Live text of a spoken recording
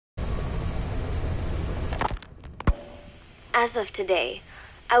As of today,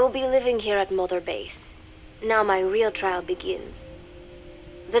 I will be living here at Mother Base. Now my real trial begins.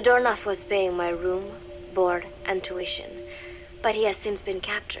 Zadornov was paying my room, board, and tuition, but he has since been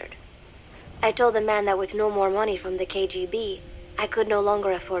captured. I told the man that with no more money from the KGB, I could no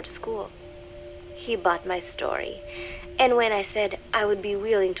longer afford school. He bought my story, and when I said I would be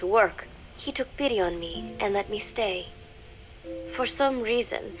willing to work, he took pity on me and let me stay. For some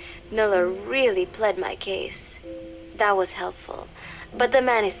reason, Miller really pled my case. That was helpful, but the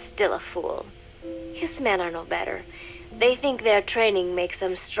man is still a fool. His men are no better. They think their training makes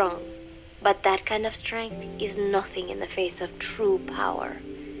them strong, but that kind of strength is nothing in the face of true power.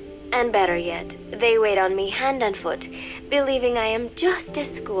 And better yet, they wait on me hand and foot, believing I am just a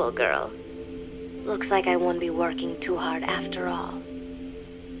schoolgirl. Looks like I won't be working too hard after all.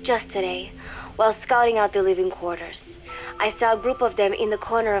 Just today, while scouting out the living quarters, I saw a group of them in the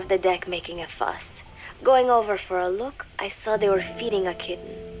corner of the deck making a fuss. Going over for a look, I saw they were feeding a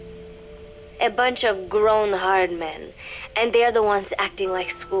kitten. A bunch of grown hard men, and they're the ones acting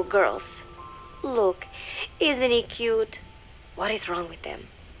like schoolgirls. Look, isn't he cute? What is wrong with them?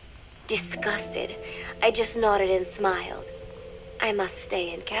 Disgusted, I just nodded and smiled. I must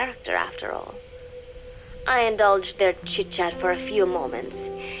stay in character after all. I indulged their chit-chat for a few moments.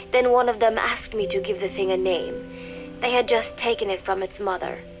 Then one of them asked me to give the thing a name. They had just taken it from its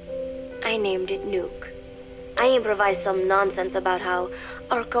mother. I named it Nuke. I improvised some nonsense about how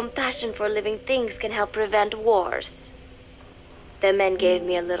our compassion for living things can help prevent wars. The men gave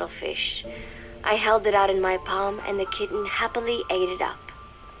me a little fish. I held it out in my palm, and the kitten happily ate it up.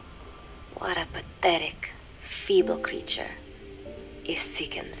 What a pathetic, feeble creature. It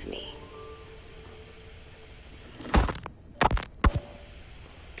sickens me.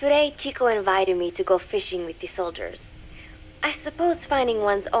 Today, Chico invited me to go fishing with the soldiers. I suppose finding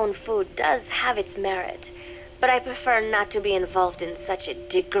one's own food does have its merit, but I prefer not to be involved in such a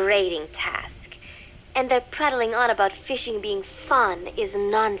degrading task. And their prattling on about fishing being fun is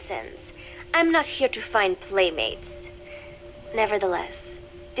nonsense. I'm not here to find playmates. Nevertheless,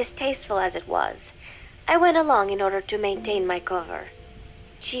 distasteful as it was, I went along in order to maintain my cover.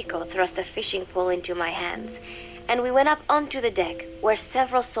 Chico thrust a fishing pole into my hands, and we went up onto the deck where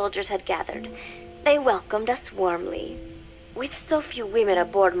several soldiers had gathered. They welcomed us warmly. With so few women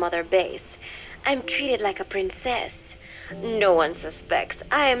aboard Mother Base, I'm treated like a princess. No one suspects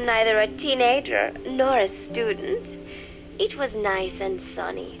I am neither a teenager nor a student. It was nice and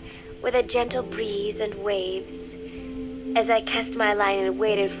sunny, with a gentle breeze and waves. As I cast my line and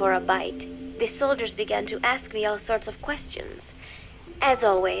waited for a bite, the soldiers began to ask me all sorts of questions. As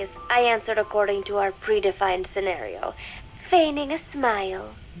always, I answered according to our predefined scenario, feigning a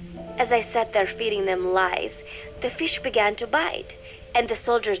smile. As I sat there feeding them lies, the fish began to bite, and the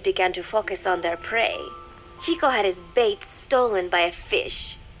soldiers began to focus on their prey. Chico had his bait stolen by a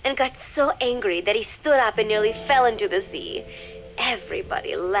fish, and got so angry that he stood up and nearly fell into the sea.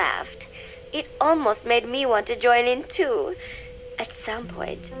 Everybody laughed. It almost made me want to join in too. At some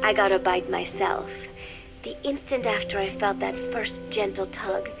point, I got a bite myself. The instant after I felt that first gentle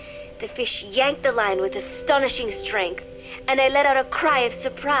tug, the fish yanked the line with astonishing strength, and I let out a cry of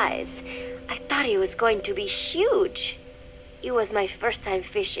surprise. I thought he was going to be huge. It was my first time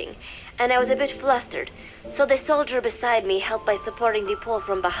fishing, and I was a bit flustered, so the soldier beside me helped by supporting the pole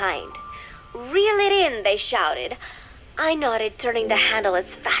from behind. "Reel it in," they shouted. I nodded, turning the handle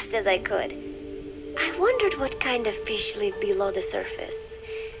as fast as I could. I wondered what kind of fish lived below the surface,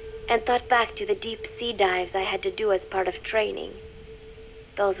 and thought back to the deep sea dives I had to do as part of training.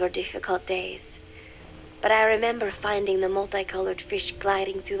 Those were difficult days, but I remember finding the multicolored fish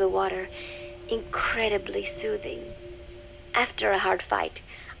gliding through the water incredibly soothing. After a hard fight,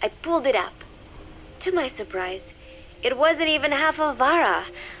 I pulled it up. To my surprise, it wasn't even half a vara,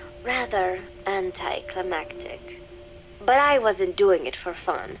 rather anticlimactic. But I wasn't doing it for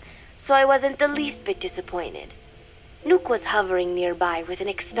fun, so I wasn't the least bit disappointed. Nook was hovering nearby with an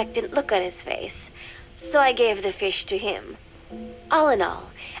expectant look on his face, so I gave the fish to him. All in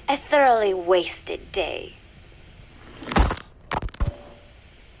all, a thoroughly wasted day.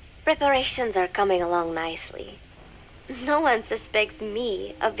 Preparations are coming along nicely. No one suspects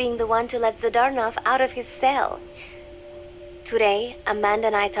me of being the one to let Zadornov out of his cell. Today, Amanda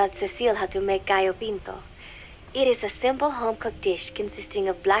and I taught Cecile how to make gallo pinto. It is a simple home-cooked dish consisting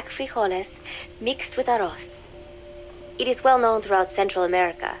of black frijoles mixed with arroz. It is well known throughout Central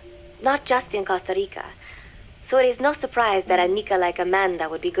America, not just in Costa Rica, so it is no surprise that a Nica like Amanda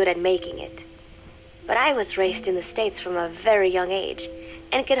would be good at making it. But I was raised in the States from a very young age,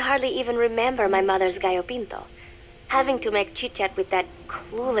 and could hardly even remember my mother's gallo pinto. Having to make chit-chat with that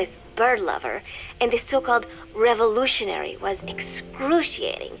clueless bird lover and the so-called revolutionary was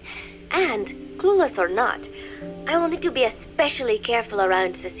excruciating. And, clueless or not, I will need to be especially careful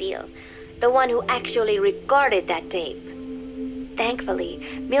around Cecile, the one who actually recorded that tape.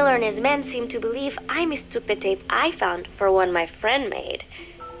 Thankfully, Miller and his men seemed to believe I mistook the tape I found for one my friend made.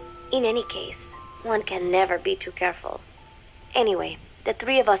 In any case, one can never be too careful. Anyway, the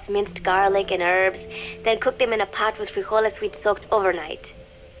three of us minced garlic and herbs, then cooked them in a pot with frijoles we'd soaked overnight.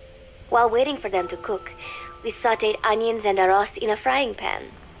 While waiting for them to cook, we sautéed onions and arroz in a frying pan.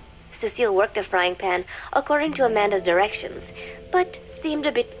 Cecile worked the frying pan according to Amanda's directions, but seemed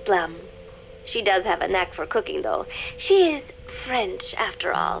a bit glum. She does have a knack for cooking, though. She is French,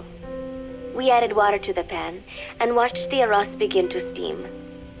 after all. We added water to the pan and watched the arroz begin to steam.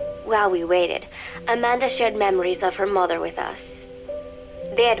 While we waited, Amanda shared memories of her mother with us.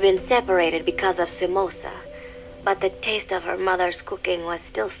 They had been separated because of Simosa, but the taste of her mother's cooking was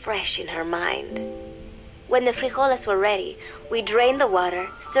still fresh in her mind. When the frijoles were ready, we drained the water,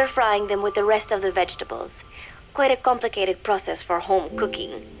 stir-frying them with the rest of the vegetables. Quite a complicated process for home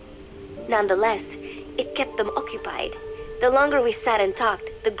cooking. Nonetheless, it kept them occupied. The longer we sat and talked,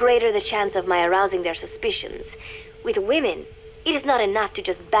 the greater the chance of my arousing their suspicions. With women, it is not enough to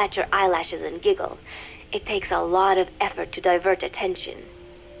just bat your eyelashes and giggle. It takes a lot of effort to divert attention.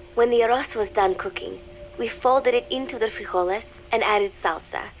 When the arroz was done cooking, we folded it into the frijoles and added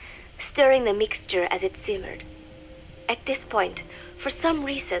salsa, stirring the mixture as it simmered. At this point, for some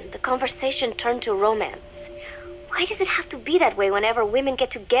reason, the conversation turned to romance. Why does it have to be that way whenever women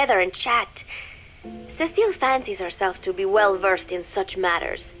get together and chat? Cecile fancies herself to be well-versed in such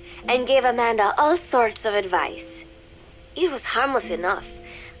matters, and gave Amanda all sorts of advice. It was harmless enough,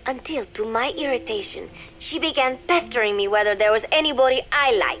 until, to my irritation, she began pestering me whether there was anybody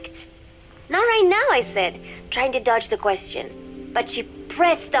I liked. Not right now, I said, trying to dodge the question. But she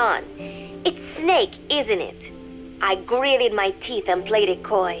pressed on. It's Snake, isn't it? I gritted my teeth and played it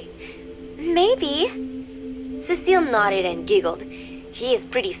coy. Maybe. Cecile nodded and giggled. He is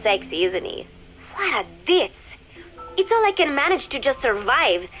pretty sexy, isn't he? What a ditz. It's all I can manage to just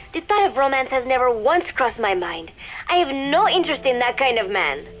survive. The thought of romance has never once crossed my mind. I have no interest in that kind of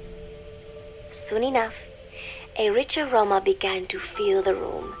man. Soon enough, a rich aroma began to fill the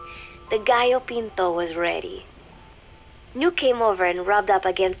room. The gallo pinto was ready. New came over and rubbed up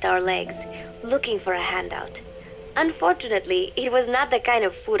against our legs, looking for a handout. Unfortunately, it was not the kind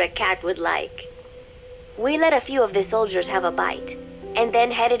of food a cat would like. We let a few of the soldiers have a bite, and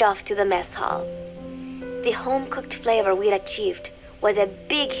then headed off to the mess hall. The home-cooked flavor we'd achieved was a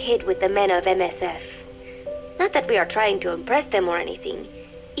big hit with the men of MSF. Not that we are trying to impress them or anything.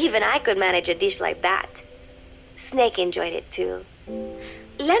 Even I could manage a dish like that. Snake enjoyed it too.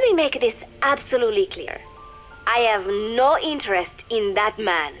 Let me make this absolutely clear. I have no interest in that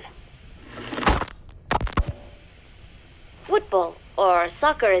man. Football, or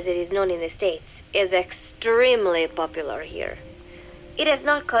soccer as it is known in the States, is extremely popular here. It has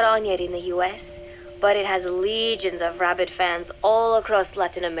not caught on yet in the US, but it has legions of rabid fans all across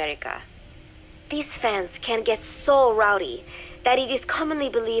Latin America. These fans can get so rowdy that it is commonly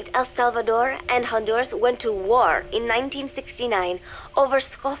believed El Salvador and Honduras went to war in 1969 over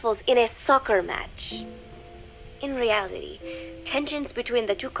scuffles in a soccer match. In reality, tensions between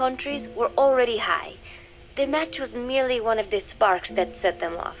the two countries were already high. The match was merely one of the sparks that set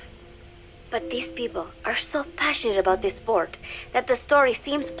them off. But these people are so passionate about this sport that the story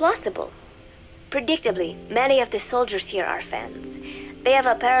seems plausible. Predictably, many of the soldiers here are fans. They have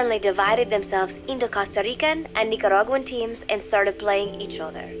apparently divided themselves into Costa Rican and Nicaraguan teams and started playing each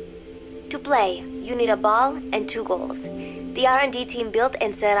other. To play, you need a ball and 2 goals. The R&D team built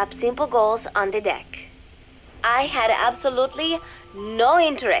and set up simple goals on the deck. I had absolutely no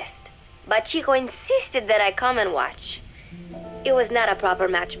interest, but Chico insisted that I come and watch. It was not a proper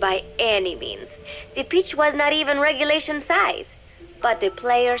match by any means. The pitch was not even regulation size. But the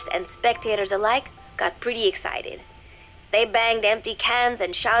players and spectators alike got pretty excited. They banged empty cans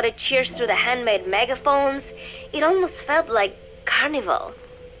and shouted cheers through the handmade megaphones. It almost felt like carnival.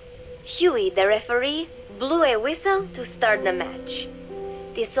 Huey, the referee, blew a whistle to start the match.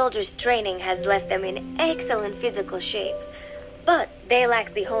 The soldiers' training has left them in excellent physical shape, but they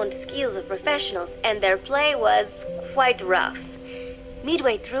lacked the honed skills of professionals and their play was quite rough.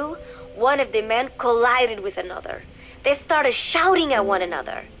 Midway through, one of the men collided with another. They started shouting at one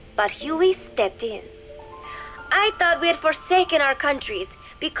another, but Huey stepped in. I thought we had forsaken our countries,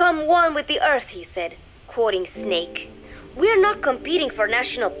 become one with the earth, he said, quoting Snake. We are not competing for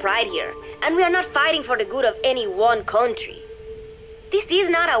national pride here, and we are not fighting for the good of any one country. This is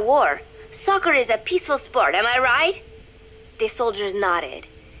not a war. Soccer is a peaceful sport, am I right? The soldiers nodded.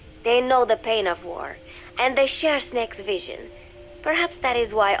 They know the pain of war, and they share Snake's vision. Perhaps that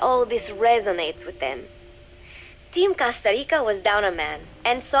is why all this resonates with them. Team Costa Rica was down a man,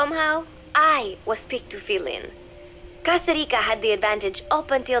 and somehow I was picked to fill in. Costa Rica had the advantage up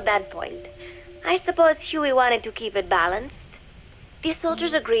until that point. I suppose Huey wanted to keep it balanced. The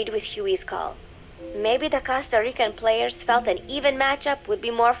soldiers agreed with Huey's call. Maybe the Costa Rican players felt an even matchup would be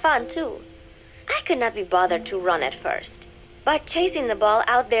more fun, too. I could not be bothered to run at first, but chasing the ball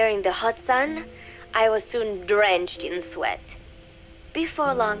out there in the hot sun, I was soon drenched in sweat.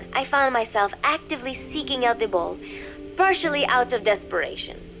 Before long, I found myself actively seeking out the ball, partially out of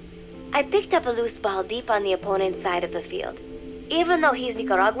desperation. I picked up a loose ball deep on the opponent's side of the field. Even though he's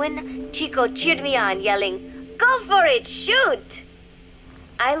Nicaraguan, Chico cheered me on, yelling, "Go for it, shoot!"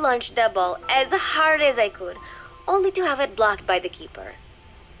 I launched the ball as hard as I could, only to have it blocked by the keeper.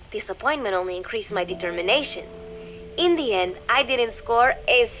 Disappointment only increased my determination. In the end, I didn't score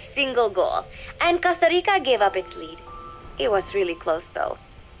a single goal, and Costa Rica gave up its lead. It was really close, though.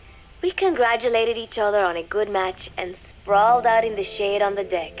 We congratulated each other on a good match and sprawled out in the shade on the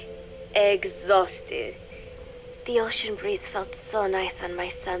deck, exhausted. The ocean breeze felt so nice on my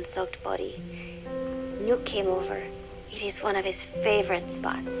sun-soaked body. Nuke came over. It is one of his favorite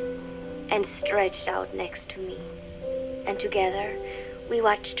spots, and stretched out next to me. And together, we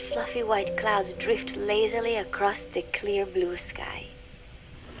watched fluffy white clouds drift lazily across the clear blue sky.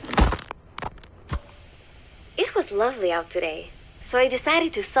 It was lovely out today, so I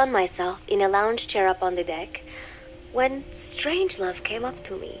decided to sun myself in a lounge chair up on the deck when Strangelove came up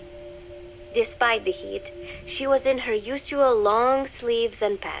to me. Despite the heat, she was in her usual long sleeves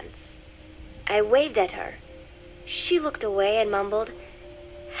and pants. I waved at her. She looked away and mumbled,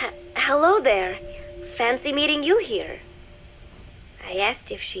 "Hello there. Fancy meeting you here." I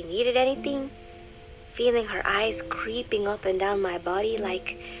asked if she needed anything, feeling her eyes creeping up and down my body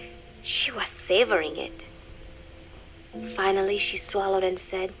like she was savoring it. Finally, she swallowed and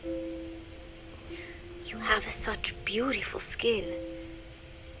said, "You have such beautiful skin."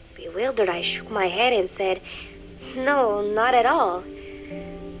 Bewildered, I shook my head and said, "No, not at all.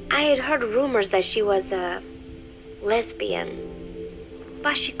 I had heard rumors that she was a lesbian,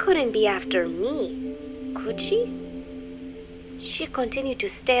 but she couldn't be after me, could she?" She continued to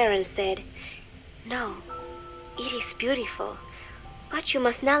stare and said, "No, it is beautiful, but you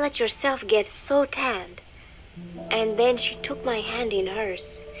must not let yourself get so tanned." And then she took my hand in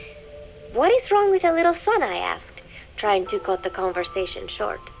hers. "What is wrong with a little sun?" I asked, trying to cut the conversation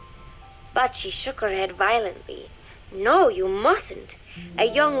short. But she shook her head violently. "No, you mustn't. A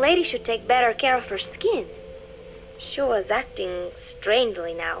young lady should take better care of her skin." She was acting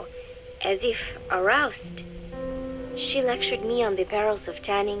strangely now, as if aroused. She lectured me on the perils of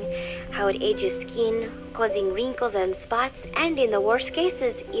tanning, how it ages skin, causing wrinkles and spots, and in the worst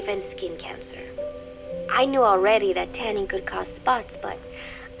cases, even skin cancer. I knew already that tanning could cause spots, but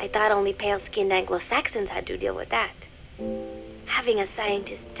I thought only pale-skinned Anglo-Saxons had to deal with that. Having a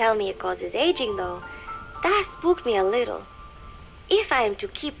scientist tell me it causes aging, though, that spooked me a little. If I am to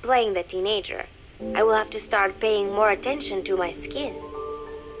keep playing the teenager, I will have to start paying more attention to my skin.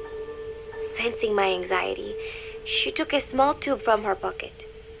 Sensing my anxiety, she took a small tube from her pocket.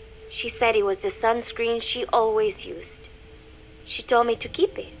 She said it was the sunscreen she always used. She told me to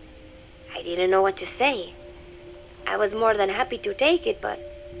keep it. I didn't know what to say. I was more than happy to take it, but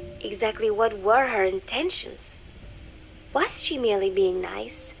exactly what were her intentions? Was she merely being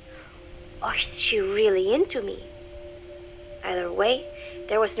nice? Or is she really into me? Either way,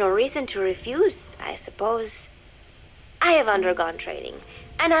 there was no reason to refuse, I suppose. I have undergone training.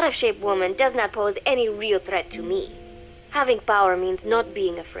 An out-of-shape woman does not pose any real threat to me. Having power means not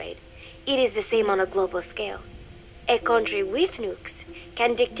being afraid. It is the same on a global scale. A country with nukes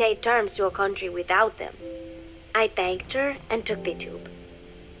can dictate terms to a country without them. I thanked her and took the tube.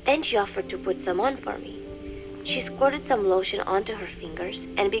 Then she offered to put some on for me. She squirted some lotion onto her fingers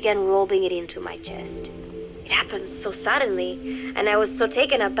and began rolling it into my chest. It happened so suddenly, and I was so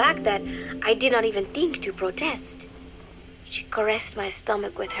taken aback that I did not even think to protest. She caressed my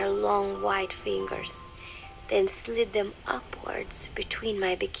stomach with her long white fingers, then slid them upwards between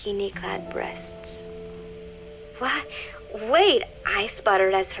my bikini-clad breasts. "What? Wait," I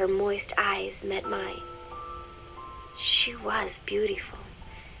sputtered as her moist eyes met mine. She was beautiful.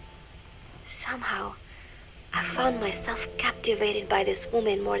 Somehow, I found myself captivated by this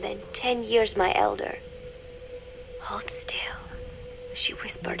woman more than 10 years my elder. "Hold still," she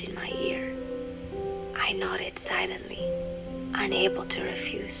whispered in my ear. I nodded silently, unable to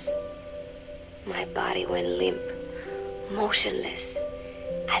refuse. My body went limp, motionless,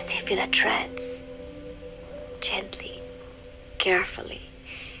 as if in a trance. Gently, carefully,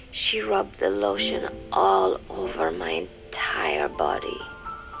 she rubbed the lotion all over my entire body.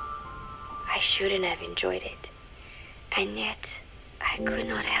 I shouldn't have enjoyed it, and yet I could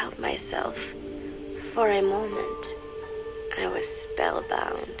not help myself. For a moment, I was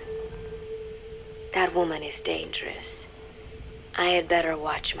spellbound. That woman is dangerous. I had better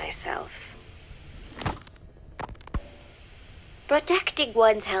watch myself. Protecting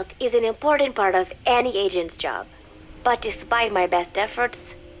one's health is an important part of any agent's job. But despite my best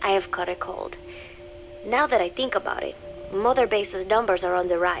efforts, I have caught a cold. Now that I think about it, Mother Base's numbers are on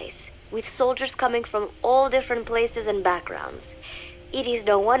the rise, with soldiers coming from all different places and backgrounds. It is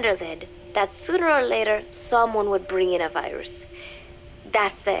no wonder then that sooner or later someone would bring in a virus.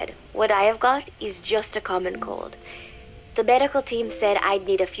 That said, what I have got is just a common cold. The medical team said I'd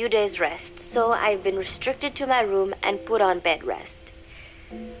need a few days rest, so I've been restricted to my room and put on bed rest.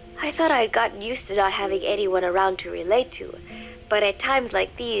 I thought I'd gotten used to not having anyone around to relate to, but at times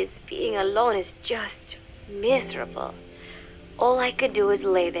like these, being alone is just miserable. All I could do is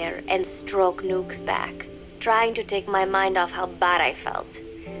lay there and stroke Nook's back, trying to take my mind off how bad I felt.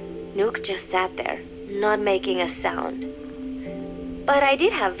 Nook just sat there, not making a sound. But I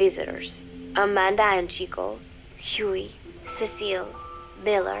did have visitors. Amanda and Chico, Huey, Cecile,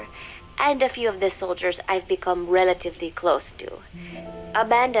 Miller, and a few of the soldiers I've become relatively close to.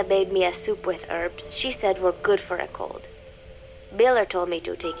 Amanda made me a soup with herbs she said were good for a cold. Miller told me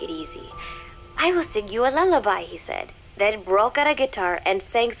to take it easy. I will sing you a lullaby, he said, then broke out a guitar and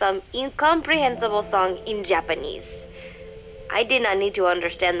sang some incomprehensible song in Japanese. I did not need to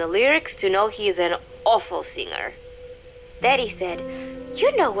understand the lyrics to know he is an awful singer. Then he said,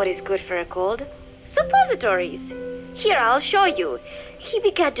 "You know what is good for a cold? Suppositories. Here, I'll show you." He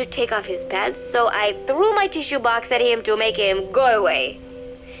began to take off his pants, so I threw my tissue box at him to make him go away.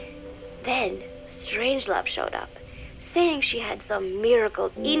 Then Strangelove showed up, saying she had some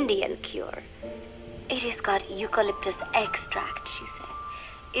miracle Indian cure. "It is got eucalyptus extract," she said.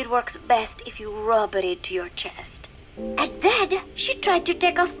 "It works best if you rub it into your chest." And then she tried to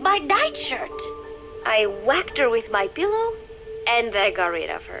take off my nightshirt. I whacked her with my pillow, and I got rid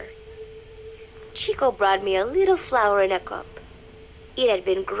of her. Chico brought me a little flower in a cup. It had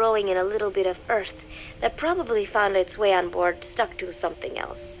been growing in a little bit of earth that probably found its way on board, stuck to something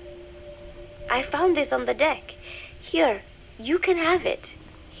else. "I found this on the deck. Here, you can have it."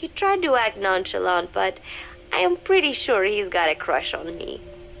 He tried to act nonchalant, but I am pretty sure he's got a crush on me.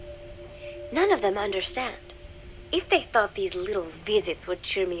 None of them understand. If they thought these little visits would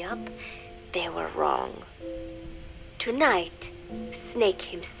cheer me up, they were wrong. Tonight, Snake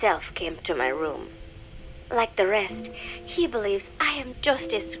himself came to my room. Like the rest, he believes I am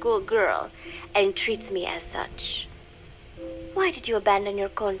just a schoolgirl and treats me as such. "Why did you abandon your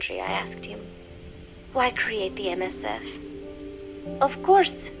country?" I asked him. "Why create the MSF?" Of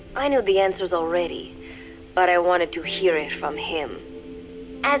course, I knew the answers already, but I wanted to hear it from him.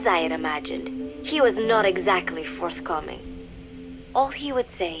 As I had imagined, he was not exactly forthcoming. All he would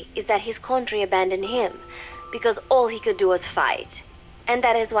say is that his country abandoned him because all he could do was fight, and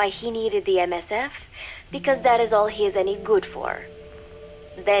that is why he needed the MSF, because that is all he is any good for.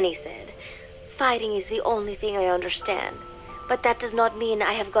 Then he said, "Fighting is the only thing I understand, but that does not mean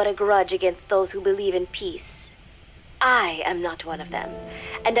I have got a grudge against those who believe in peace. I am not one of them,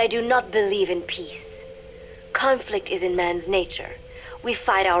 and I do not believe in peace. Conflict is in man's nature. We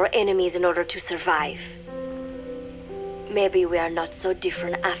fight our enemies in order to survive." Maybe we are not so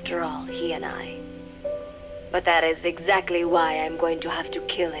different after all, he and I. But that is exactly why I'm going to have to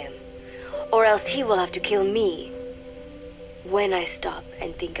kill him, or else he will have to kill me. When I stop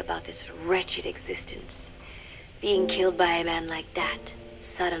and think about this wretched existence, being killed by a man like that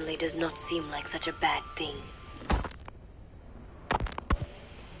suddenly does not seem like such a bad thing.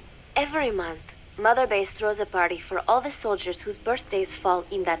 Every month, Mother Base throws a party for all the soldiers whose birthdays fall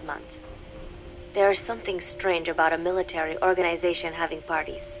in that month. There is something strange about a military organization having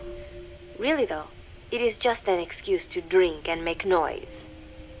parties. Really though, it is just an excuse to drink and make noise.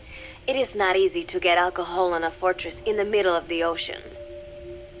 It is not easy to get alcohol on a fortress in the middle of the ocean.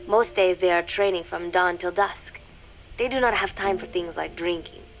 Most days they are training from dawn till dusk. They do not have time for things like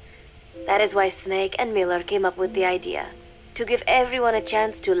drinking. That is why Snake and Miller came up with the idea, to give everyone a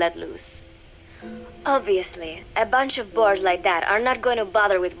chance to let loose. Obviously, a bunch of boors like that are not going to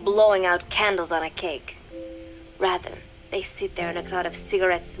bother with blowing out candles on a cake. Rather, they sit there in a cloud of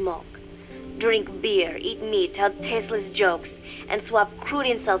cigarette smoke, drink beer, eat meat, tell tasteless jokes, and swap crude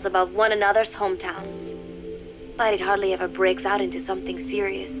insults about one another's hometowns. But it hardly ever breaks out into something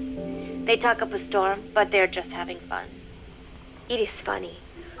serious. They talk up a storm, but they're just having fun. It is funny.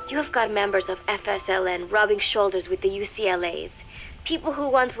 You have got members of FSLN rubbing shoulders with the UCLAs, people who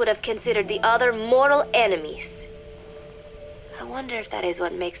once would have considered the other mortal enemies. I wonder if that is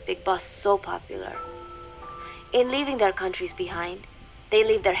what makes Big Boss so popular. In leaving their countries behind, they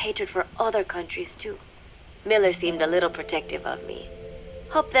leave their hatred for other countries too. Miller seemed a little protective of me.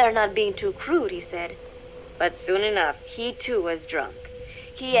 Hope they're not being too crude, he said. But soon enough, he too was drunk.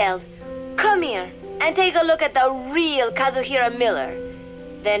 He yelled, "Come here and take a look at the real Kazuhira Miller,"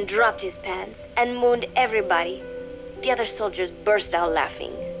 then dropped his pants and mooned everybody. The other soldiers burst out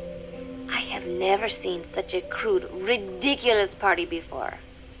laughing. I have never seen such a crude, ridiculous party before.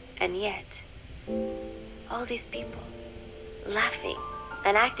 And yet, all these people, laughing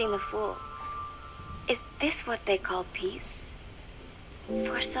and acting the fool. Is this what they call peace?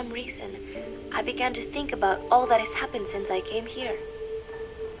 For some reason, I began to think about all that has happened since I came here.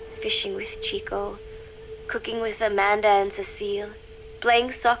 Fishing with Chico, cooking with Amanda and Cecile,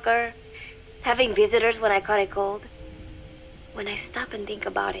 playing soccer, having visitors when I caught a cold. When I stop and think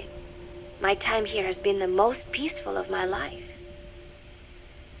about it, my time here has been the most peaceful of my life.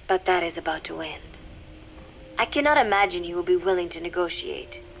 But that is about to end. I cannot imagine he will be willing to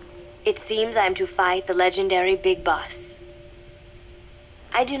negotiate. It seems I am to fight the legendary Big Boss.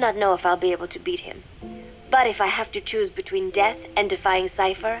 I do not know if I'll be able to beat him. But if I have to choose between death and defying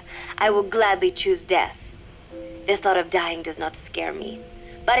Cypher, I will gladly choose death. The thought of dying does not scare me.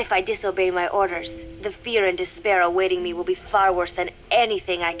 But if I disobey my orders, the fear and despair awaiting me will be far worse than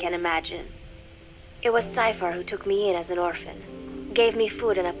anything I can imagine. It was Cypher who took me in as an orphan, gave me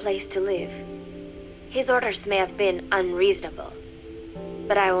food and a place to live. His orders may have been unreasonable,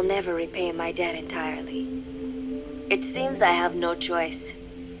 but I will never repay my debt entirely. It seems I have no choice.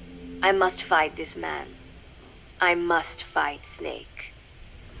 I must fight this man. I must fight Snake.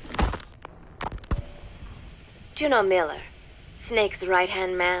 Do you know Miller, Snake's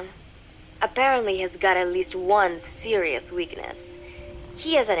right-hand man? Apparently has got at least one serious weakness.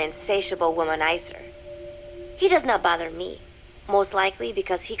 He is an insatiable womanizer. He does not bother me, most likely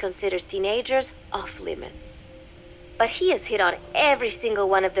because he considers teenagers off-limits. But he has hit on every single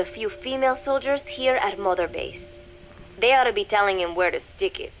one of the few female soldiers here at Mother Base. They ought to be telling him where to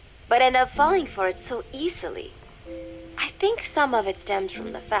stick it, but end up falling for it so easily. I think some of it stems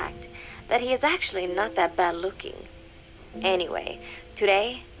from the fact that he is actually not that bad looking. Anyway,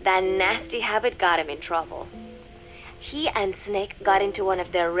 today, that nasty habit got him in trouble. He and Snake got into one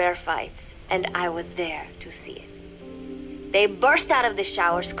of their rare fights, and I was there to see it. They burst out of the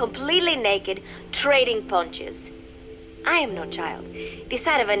showers, completely naked, trading punches. I am no child. The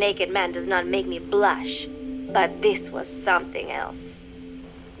sight of a naked man does not make me blush, but this was something else.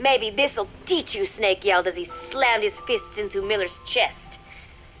 "Maybe this'll teach you," Snake yelled as he slammed his fists into Miller's chest.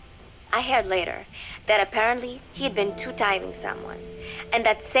 I heard later that apparently he had been two-timing someone, and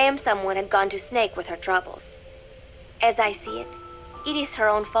that same someone had gone to Snake with her troubles. As I see it, it is her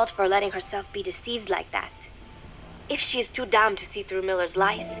own fault for letting herself be deceived like that. If she is too dumb to see through Miller's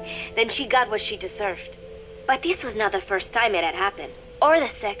lies, then she got what she deserved. But this was not the first time it had happened, or the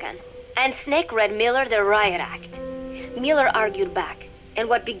second, and Snake read Miller the riot act. Miller argued back, and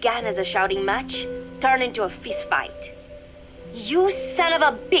what began as a shouting match turned into a fist fight. "You son of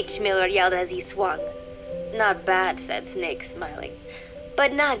a bitch," Miller yelled as he swung. "Not bad," said Snake, smiling,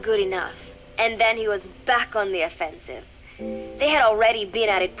 "but not good enough." And then he was back on the offensive. They had already been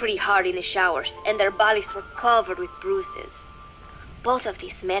at it pretty hard in the showers, and their bodies were covered with bruises. Both of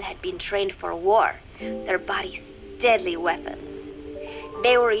these men had been trained for war, their bodies deadly weapons.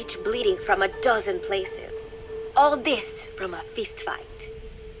 They were each bleeding from a dozen places. All this from a fist fight.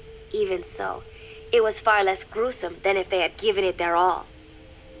 Even so, it was far less gruesome than if they had given it their all.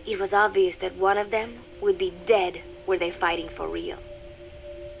 It was obvious that one of them would be dead were they fighting for real.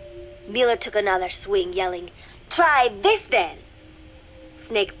 Miller took another swing, yelling, "Try this then!"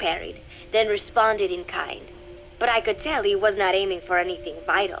 Snake parried, then responded in kind, but I could tell he was not aiming for anything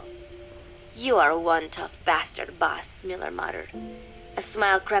vital. "You are one tough bastard, boss," Miller muttered. A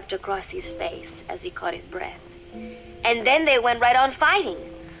smile crept across his face as he caught his breath. And then they went right on fighting.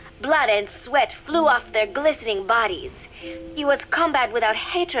 Blood and sweat flew off their glistening bodies. It was combat without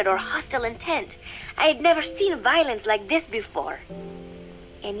hatred or hostile intent. I had never seen violence like this before.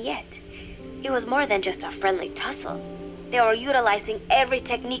 And yet, it was more than just a friendly tussle. They were utilizing every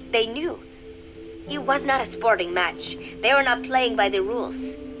technique they knew. It was not a sporting match. They were not playing by the rules.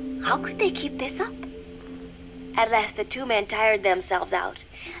 How could they keep this up? At last, the two men tired themselves out,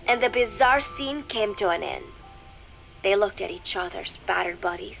 and the bizarre scene came to an end. They looked at each other's battered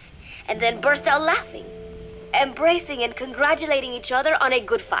bodies, and then burst out laughing, embracing and congratulating each other on a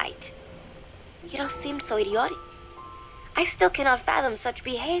good fight. It all seemed so idiotic. I still cannot fathom such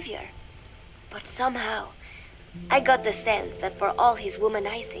behavior. But somehow, I got the sense that for all his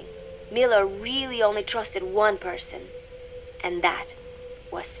womanizing, Miller really only trusted one person, and that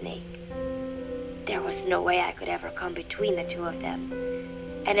was Snake. There was no way I could ever come between the two of them,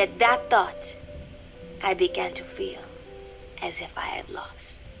 and at that thought, I began to feel as if I had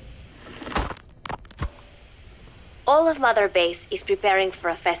lost. All of Mother Base is preparing for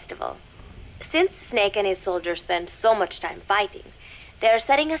a festival. Since Snake and his soldiers spend so much time fighting, they are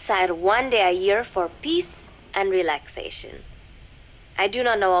setting aside one day a year for peace and relaxation. I do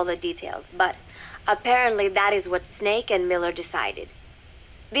not know all the details, but apparently that is what Snake and Miller decided.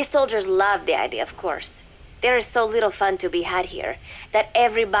 These soldiers love the idea, of course. There is so little fun to be had here that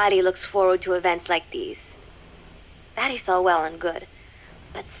everybody looks forward to events like these. That is all well and good,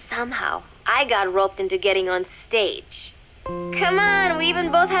 but somehow I got roped into getting on stage. Come on, we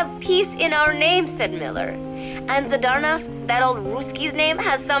even both have peace in our name, said Miller. And Zadarnov, that old Ruski's name,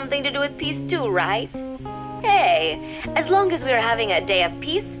 has something to do with peace too, right? Hey, as long as we're having a day of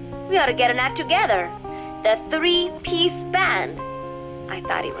peace, we ought to get an act together. The Three-Piece Band. I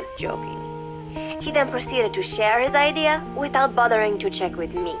thought he was joking. He then proceeded to share his idea without bothering to check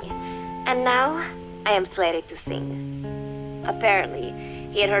with me. And now, I am slated to sing. Apparently,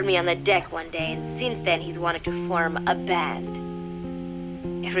 he had heard me on the deck one day, and since then he's wanted to form a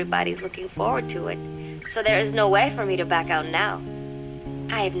band. Everybody's looking forward to it, so there is no way for me to back out now.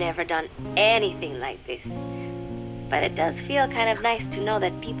 I have never done anything like this, but it does feel kind of nice to know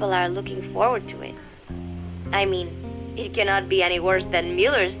that people are looking forward to it. I mean, it cannot be any worse than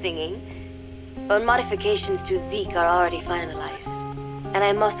Miller's singing, but modifications to Zeke are already finalized, and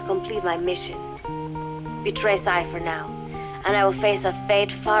I must complete my mission. Betray Cypher now, and I will face a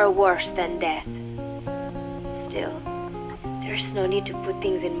fate far worse than death. Still, there's no need to put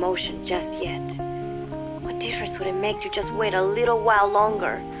things in motion just yet. What difference would it make to just wait a little while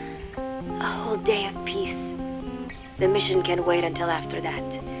longer? A whole day of peace. The mission can wait until after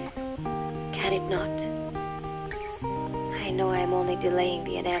that. Can it not? I know I am only delaying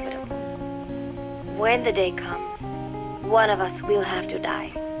the inevitable. When the day comes, one of us will have to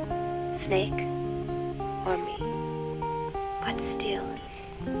die. Snake or me. But still,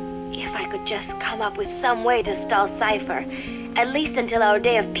 if I could just come up with some way to stall Cypher, at least until our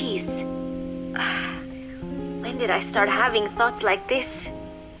day of peace. When did I start having thoughts like this?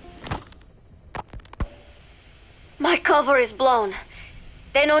 My cover is blown.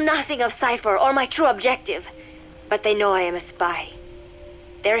 They know nothing of Cypher or my true objective, but they know I am a spy.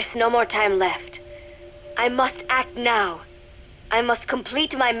 There is no more time left. I must act now. I must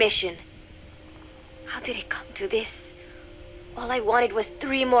complete my mission. How did it come to this? All I wanted was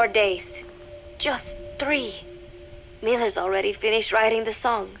 3 more days. Just 3. Miller's already finished writing the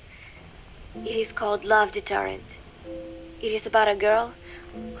song. It is called Love Deterrent. It is about a girl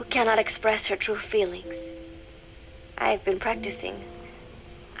who cannot express her true feelings. I have been practicing.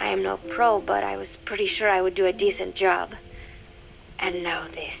 I am no pro, but I was pretty sure I would do a decent job. And now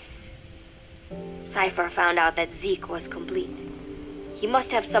this. Cypher found out that Zeke was complete. He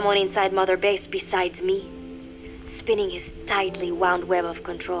must have someone inside Mother Base besides me, spinning his tightly wound web of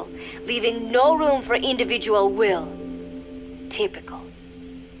control, leaving no room for individual will. Typical.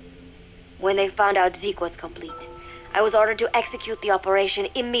 When they found out Zeke was complete, I was ordered to execute the operation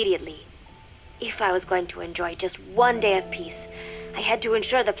immediately. If I was going to enjoy just one day of peace, I had to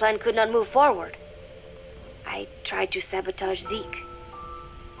ensure the plan could not move forward. I tried to sabotage Zeke.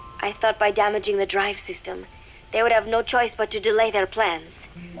 I thought by damaging the drive system, they would have no choice but to delay their plans.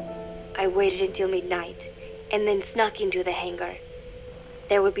 I waited until midnight, and then snuck into the hangar.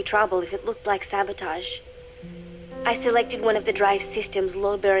 There would be trouble if it looked like sabotage. I selected one of the drive system's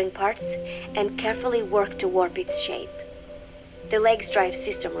load-bearing parts and carefully worked to warp its shape. The leg's drive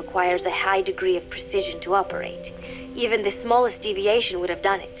system requires a high degree of precision to operate. Even the smallest deviation would have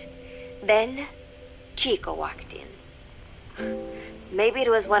done it. Then, Chico walked in. Maybe it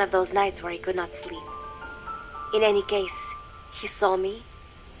was one of those nights where he could not sleep. In any case, he saw me,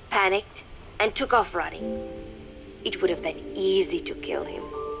 panicked, and took off running. It would have been easy to kill him,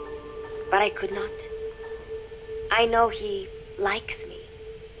 but I could not. I know he likes me.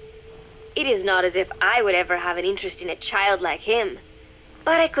 It is not as if I would ever have an interest in a child like him,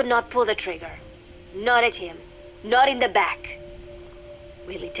 but I could not pull the trigger. Not at him, not in the back.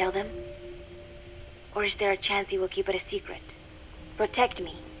 Will he tell them? Or is there a chance he will keep it a secret? Protect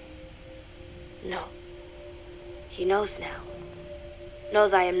me? No. He knows now.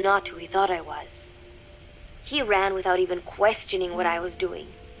 Knows I am not who he thought I was. He ran without even questioning what I was doing.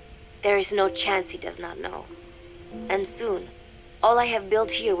 There is no chance he does not know. And soon, all I have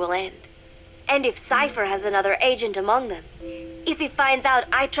built here will end. And if Cypher has another agent among them, if he finds out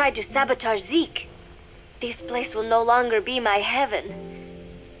I tried to sabotage Zeke, this place will no longer be my heaven.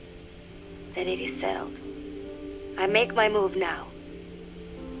 Then it is settled. I make my move now.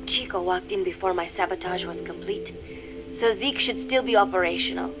 Chico walked in before my sabotage was complete, so Zeke should still be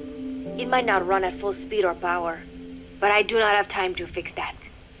operational. It might not run at full speed or power, but I do not have time to fix that.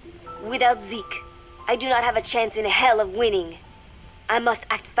 Without Zeke, I do not have a chance in hell of winning. I must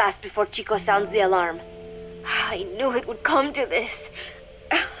act fast before Chico sounds the alarm. I knew it would come to this.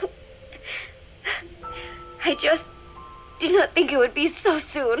 I just did not think it would be so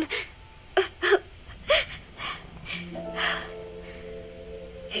soon.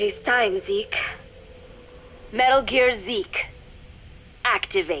 It is time, Zeke. Metal Gear Zeke.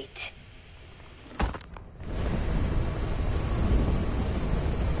 Activate.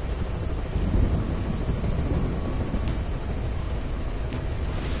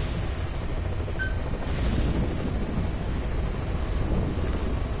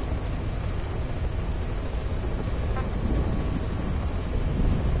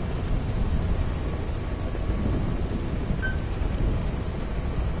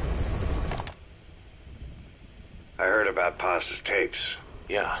 I heard about Paz's tapes.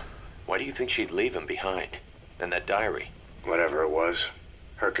 Yeah. Why do you think she'd leave him behind? And that diary? Whatever it was,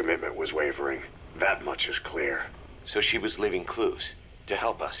 her commitment was wavering. That much is clear. So she was leaving clues to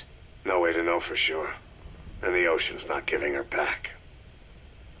help us. No way to know for sure. And the ocean's not giving her back.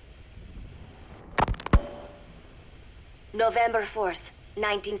 November 4th,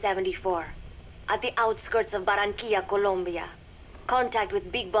 1974. At the outskirts of Barranquilla, Colombia. Contact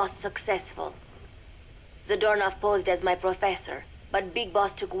with Big Boss successful. Zadornov posed as my professor, but Big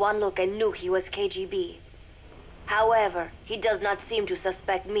Boss took one look and knew he was KGB. However, he does not seem to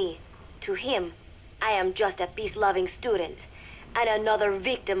suspect me. To him, I am just a peace-loving student, and another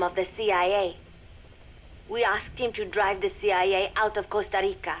victim of the CIA. We asked him to drive the CIA out of Costa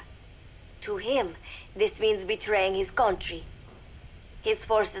Rica. To him, this means betraying his country. His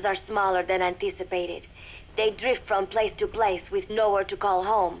forces are smaller than anticipated. They drift from place to place with nowhere to call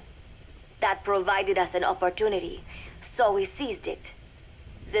home. That provided us an opportunity, so we seized it.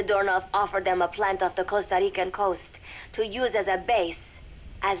 Zadornov offered them a plant off the Costa Rican coast to use as a base.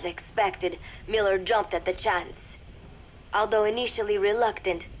 As expected, Miller jumped at the chance. Although initially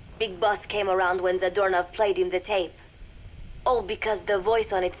reluctant, Big Boss came around when Zadornov played him the tape. All because the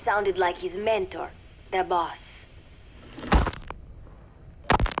voice on it sounded like his mentor, the boss.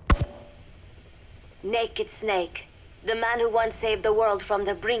 Naked Snake. The man who once saved the world from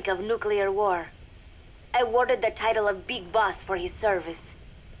the brink of nuclear war. Awarded the title of Big Boss for his service.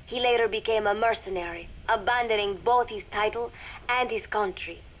 He later became a mercenary, abandoning both his title and his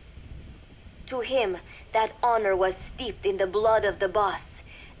country. To him, that honor was steeped in the blood of the boss,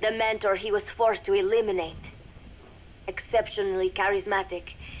 the mentor he was forced to eliminate. Exceptionally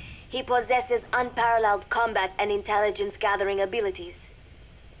charismatic, he possesses unparalleled combat and intelligence-gathering abilities.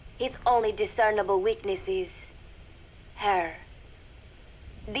 His only discernible weakness is her.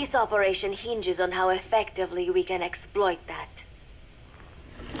 This operation hinges on how effectively we can exploit that.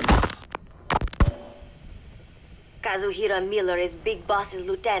 Kazuhira Miller is Big Boss's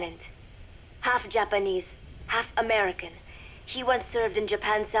lieutenant. Half Japanese, half American. He once served in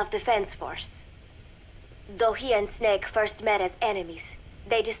Japan's self-defense force. Though he and Snake first met as enemies,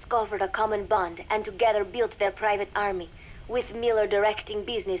 they discovered a common bond and together built their private army, with Miller directing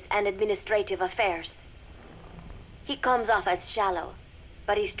business and administrative affairs. He comes off as shallow,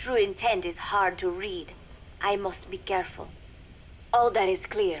 but his true intent is hard to read. I must be careful. All that is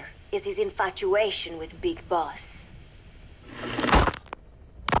clear is his infatuation with Big Boss.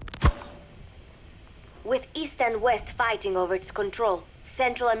 With East and West fighting over its control,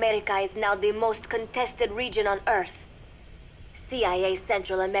 Central America is now the most contested region on Earth. CIA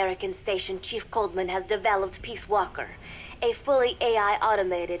Central American Station Chief Coldman has developed Peace Walker, a fully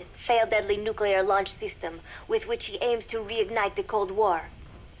AI-automated, fail-deadly nuclear launch system with which he aims to reignite the Cold War.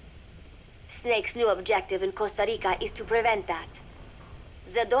 Snake's new objective in Costa Rica is to prevent that.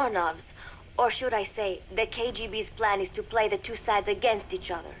 Zadornov's, or should I say, the KGB's plan is to play the two sides against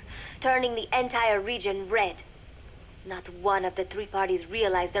each other, turning the entire region red. Not one of the three parties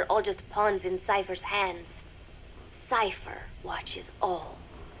realize they're all just pawns in Cypher's hands. Cypher watches all.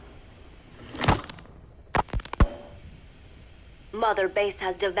 Mother Base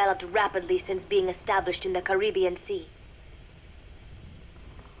has developed rapidly since being established in the Caribbean Sea.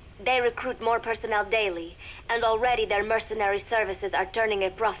 They recruit more personnel daily, and already their mercenary services are turning a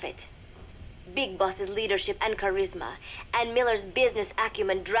profit. Big Boss's leadership and charisma, and Miller's business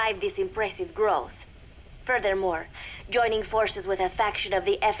acumen drive this impressive growth. Furthermore, Joining forces with a faction of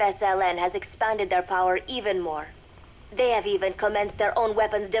the FSLN has expanded their power even more. They have even commenced their own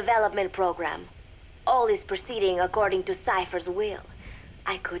weapons development program. All is proceeding according to Cypher's will.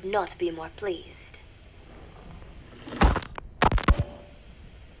 I could not be more pleased.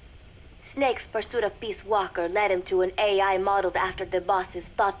 Snake's pursuit of Peace Walker led him to an AI modeled after the boss's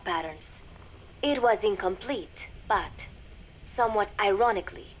thought patterns. It was incomplete, but somewhat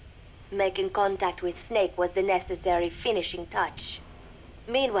ironically, making contact with Snake was the necessary finishing touch.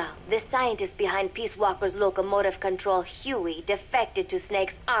 Meanwhile, the scientist behind Peace Walker's locomotive control, Huey, defected to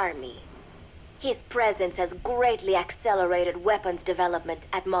Snake's army. His presence has greatly accelerated weapons development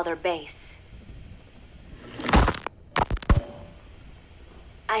at Mother Base.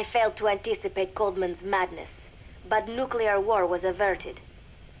 I failed to anticipate Coldman's madness, but nuclear war was averted.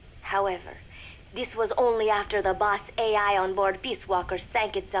 However, this was only after the boss AI on board Peace Walker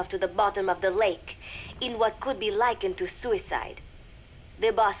sank itself to the bottom of the lake in what could be likened to suicide.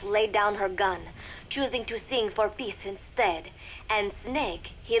 The boss laid down her gun, choosing to sing for peace instead, and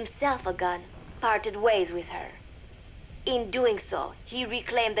Snake, himself a gun, parted ways with her. In doing so, he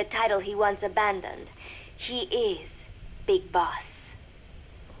reclaimed the title he once abandoned. He is Big Boss.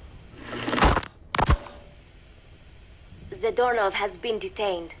 Zadornov has been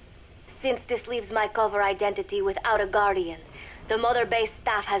detained. Since this leaves my cover identity without a guardian, the Mother Base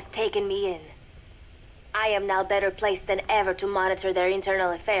staff has taken me in. I am now better placed than ever to monitor their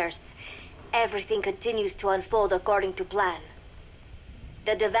internal affairs. Everything continues to unfold according to plan.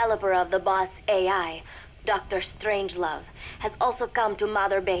 The developer of the boss AI, Dr. Strangelove, has also come to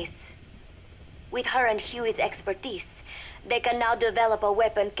Mother Base. With her and Huey's expertise, they can now develop a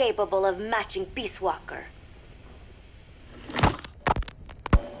weapon capable of matching Peace Walker.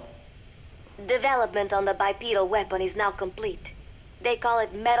 Development on the bipedal weapon is now complete. They call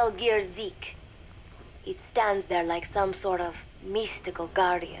it Metal Gear Zeke. It stands there like some sort of mystical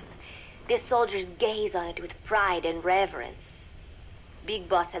guardian. The soldiers gaze on it with pride and reverence. Big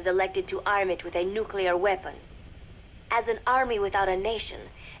Boss has elected to arm it with a nuclear weapon. As an army without a nation,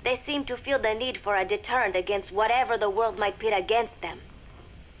 they seem to feel the need for a deterrent against whatever the world might pit against them.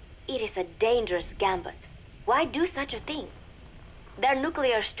 It is a dangerous gambit. Why do such a thing? Their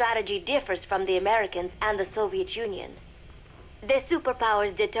nuclear strategy differs from the Americans and the Soviet Union. The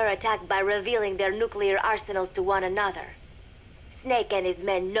superpowers deter attack by revealing their nuclear arsenals to one another. Snake and his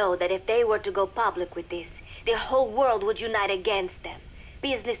men know that if they were to go public with this, the whole world would unite against them.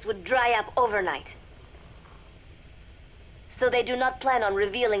 Business would dry up overnight. So they do not plan on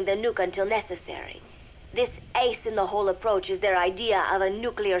revealing the nuke until necessary. This ace-in-the-hole approach is their idea of a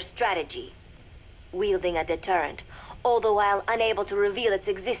nuclear strategy. Wielding a deterrent, all the while unable to reveal its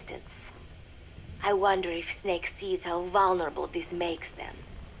existence. I wonder if Snake sees how vulnerable this makes them.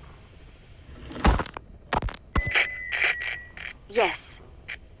 Yes.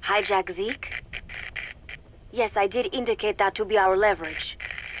 Hijack Zeke? Yes, I did indicate that to be our leverage.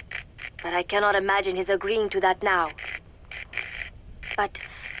 But I cannot imagine his agreeing to that now. But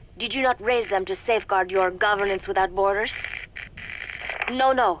did you not raise them to safeguard your governance without borders?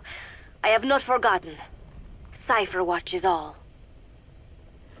 No. I have not forgotten. Cypher watches all.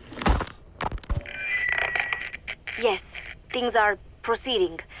 Yes, things are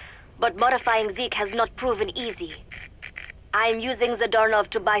proceeding, but modifying Zeke has not proven easy. I am using Zadornov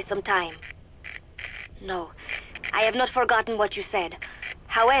to buy some time. No, I have not forgotten what you said.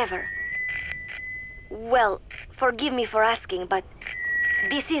 However... Well, forgive me for asking, but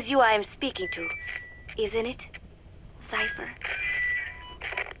this is you I am speaking to, isn't it, Cypher?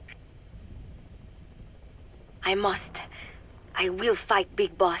 I will fight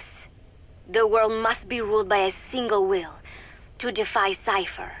Big Boss. The world must be ruled by a single will. To defy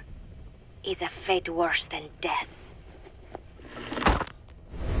Cypher is a fate worse than death.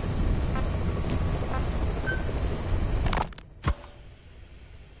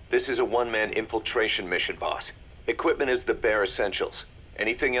 This is a one-man infiltration mission, boss. Equipment is the bare essentials.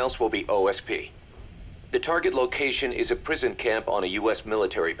 Anything else will be OSP. The target location is a prison camp on a U.S.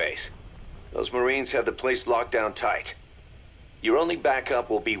 military base. Those Marines have the place locked down tight. Your only backup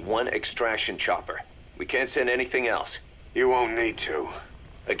will be one extraction chopper. We can't send anything else. You won't need to.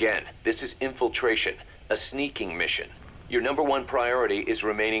 Again, this is infiltration, a sneaking mission. Your #1 priority is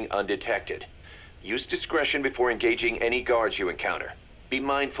remaining undetected. Use discretion before engaging any guards you encounter. Be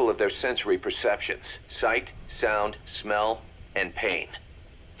mindful of their sensory perceptions: sight, sound, smell, and pain.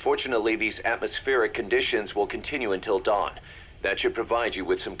 Fortunately, these atmospheric conditions will continue until dawn. That should provide you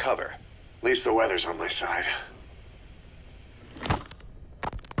with some cover. At least the weather's on my side.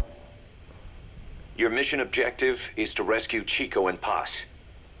 Your mission objective is to rescue Chico and Paz.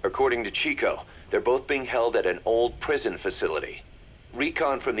 According to Chico, They're both being held at an old prison facility.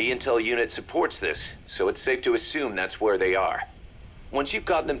 Recon from the intel unit supports this, so it's safe to assume that's where they are. Once you've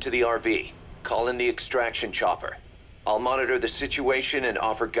gotten them to the RV, call in the extraction chopper. I'll monitor the situation and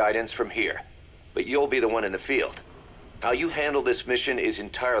offer guidance from here, but you'll be the one in the field. How you handle this mission is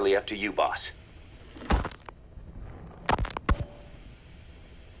entirely up to you, boss.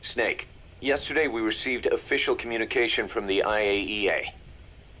 Snake, yesterday we received official communication from the IAEA.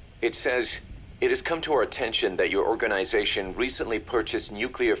 It says, it has come to our attention that your organization recently purchased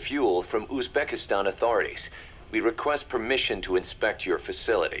nuclear fuel from Uzbekistan authorities. We request permission to inspect your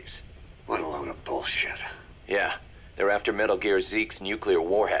facilities. What a load of bullshit. Yeah, they're after Metal Gear Zeke's nuclear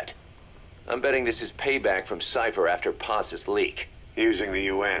warhead. I'm betting this is payback from Cypher after Paz's leak. Using the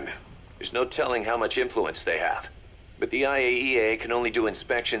UN. There's no telling how much influence they have. But the IAEA can only do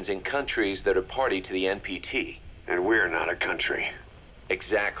inspections in countries that are party to the NPT. And we're not a country.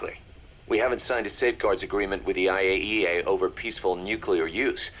 Exactly. We haven't signed a safeguards agreement with the IAEA over peaceful nuclear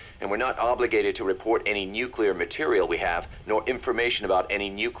use, and we're not obligated to report any nuclear material we have, nor information about any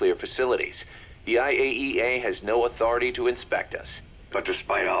nuclear facilities. The IAEA has no authority to inspect us. But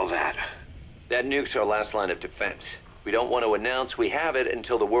despite all that... That nuke's our last line of defense. We don't want to announce we have it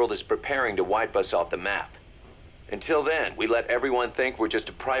until the world is preparing to wipe us off the map. Until then, we let everyone think we're just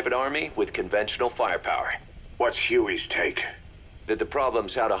a private army with conventional firepower. What's Huey's take? That the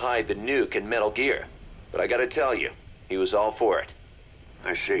problem's how to hide the nuke in Metal Gear. But I gotta tell you, he was all for it.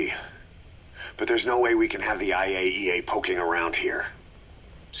 I see. But there's no way we can have the IAEA poking around here.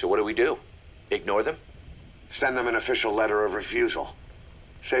 So what do we do? Ignore them? Send them an official letter of refusal.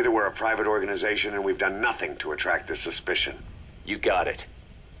 Say that we're a private organization and we've done nothing to attract this suspicion. You got it.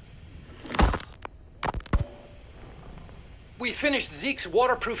 We finished Zeke's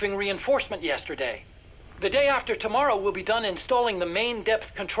waterproofing reinforcement yesterday. The day after tomorrow, we'll be done installing the main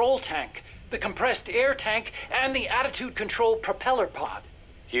depth control tank, the compressed air tank, and the attitude control propeller pod.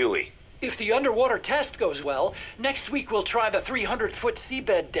 Huey. If the underwater test goes well, next week we'll try the 300-foot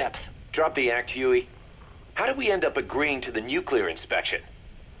seabed depth. Drop the act, Huey. How did we end up agreeing to the nuclear inspection?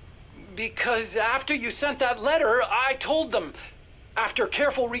 Because after you sent that letter, I told them. After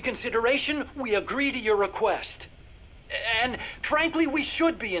careful reconsideration, we agree to your request. And frankly, we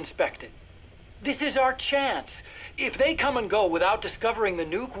should be inspected. This is our chance. If they come and go without discovering the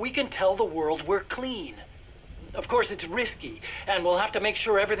nuke, we can tell the world we're clean. Of course, it's risky, and we'll have to make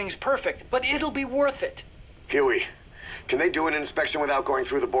sure everything's perfect, but it'll be worth it. Huey, can they do an inspection without going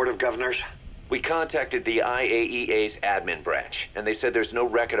through the Board of Governors? We contacted the IAEA's admin branch, and they said there's no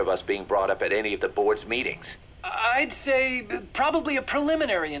record of us being brought up at any of the board's meetings. I'd say probably a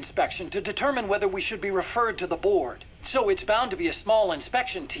preliminary inspection to determine whether we should be referred to the board. So it's bound to be a small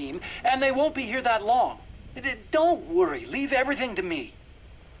inspection team, and they won't be here that long. Don't worry, leave everything to me.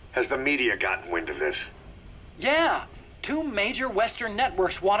 Has the media gotten wind of this? Yeah, 2 major Western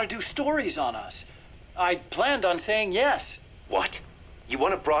networks want to do stories on us. I planned on saying yes. What? You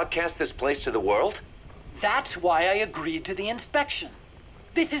want to broadcast this place to the world? That's why I agreed to the inspection.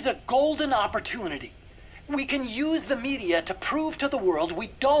 This is a golden opportunity. We can use the media to prove to the world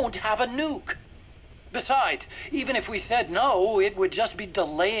we don't have a nuke. Besides, even if we said no, it would just be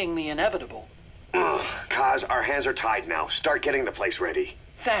delaying the inevitable. Kaz, our hands are tied now. Start getting the place ready.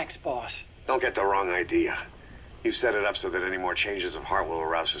 Thanks, boss. Don't get the wrong idea. You set it up so that any more changes of heart will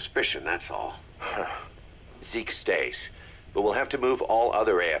arouse suspicion, that's all. Zeke stays, but we'll have to move all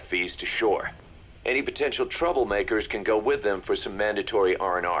other AFVs to shore. Any potential troublemakers can go with them for some mandatory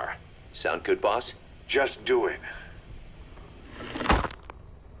R&R. Sound good, boss? Just do it.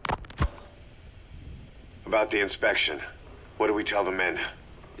 About the inspection, what do we tell the men?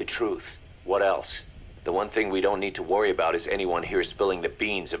 The truth. What else? The one thing we don't need to worry about is anyone here spilling the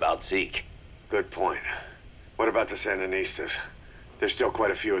beans about Zeke. Good point. What about the Sandinistas? There's still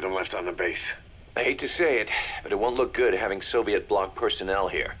quite a few of them left on the base. I hate to say it, but it won't look good having Soviet bloc personnel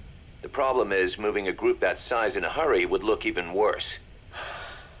here. The problem is, moving a group that size in a hurry would look even worse.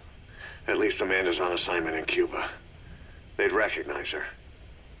 At least Amanda's on assignment in Cuba. They'd recognize her.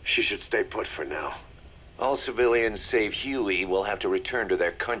 She should stay put for now. All civilians save Huey will have to return to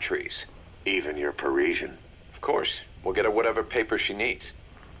their countries. Even your Parisian? Of course. We'll get her whatever paper she needs.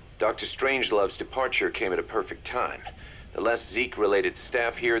 Dr. Strangelove's departure came at a perfect time. The less Zeke-related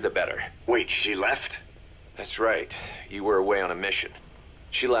staff here, the better. Wait, she left? That's right. You were away on a mission.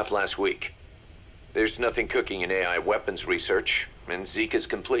 She left last week. There's nothing cooking in AI weapons research, and Zeke is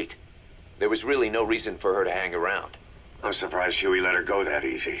complete. There was really no reason for her to hang around. I'm surprised Huey let her go that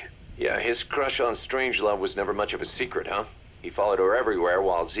easy. Yeah, his crush on Strangelove was never much of a secret, huh? He followed her everywhere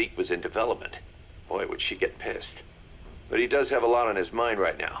while Zeke was in development. Boy, would she get pissed. But he does have a lot on his mind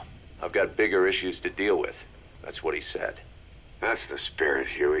right now. I've got bigger issues to deal with. That's what he said. That's the spirit,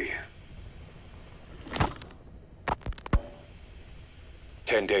 Huey.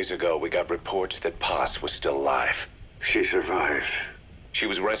 10 days ago, we got reports that Paz was still alive. She survived. She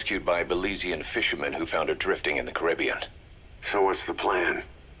was rescued by Belizean fishermen who found her drifting in the Caribbean. So what's the plan?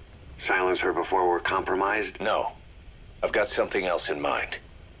 Silence her before we're compromised? No. I've got something else in mind.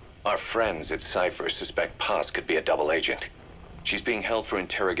 Our friends at Cypher suspect Paz could be a double agent. She's being held for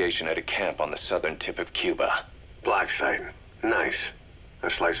interrogation at a camp on the southern tip of Cuba. Black site. Nice. A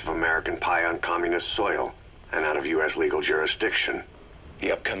slice of American pie on communist soil, and out of U.S. legal jurisdiction.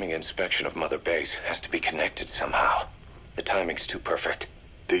 The upcoming inspection of Mother Base has to be connected somehow. The timing's too perfect.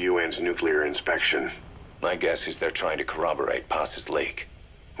 The UN's nuclear inspection. My guess is they're trying to corroborate Paz's leak.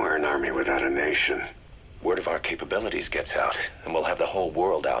 We're an army without a nation. Word of our capabilities gets out, and we'll have the whole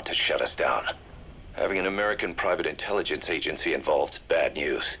world out to shut us down. Having an American private intelligence agency involved's bad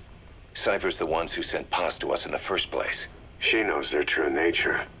news. Cypher's the ones who sent Paz to us in the first place. She knows their true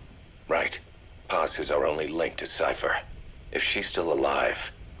nature. Right. Paz is our only link to Cypher. If she's still alive,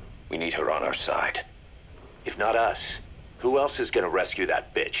 we need her on our side. If not us, who else is gonna rescue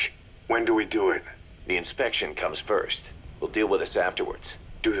that bitch? When do we do it? The inspection comes first. We'll deal with us afterwards.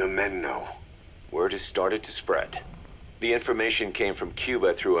 Do the men know? Word has started to spread. The information came from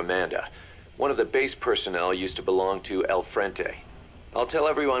Cuba through Amanda. One of the base personnel used to belong to El Frente. I'll tell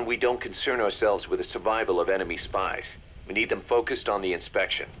everyone we don't concern ourselves with the survival of enemy spies. We need them focused on the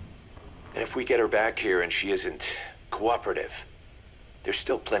inspection. And if we get her back here and she isn't cooperative, there's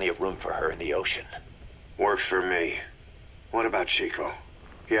still plenty of room for her in the ocean. Works for me. What about Chico?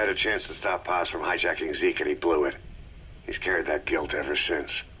 He had a chance to stop Paz from hijacking Zeke and he blew it. He's carried that guilt ever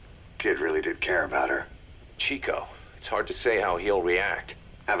since. Kid really did care about her. Chico, it's hard to say how he'll react.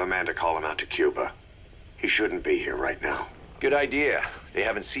 Have Amanda call him out to Cuba. He shouldn't be here right now. Good idea. They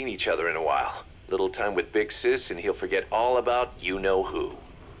haven't seen each other in a while. Little time with Big Sis and he'll forget all about you-know-who.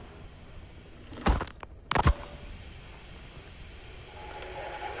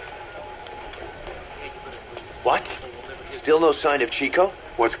 What? Still no sign of Chico?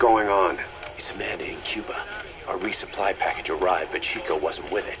 What's going on? It's Amanda in Cuba. Our resupply package arrived, but Chico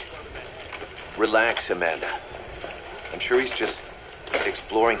wasn't with it. Relax, Amanda. I'm sure he's just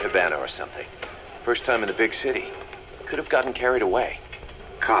exploring Havana or something. First time in the big city. Could have gotten carried away.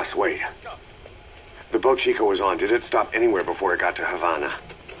 Koss, wait. The boat Chico was on, did it stop anywhere before it got to Havana?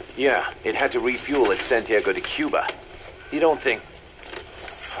 Yeah, it had to refuel at Santiago de Cuba. You don't think...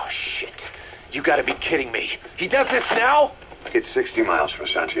 Oh, shit. You gotta be kidding me. He does this now? It's 60 miles from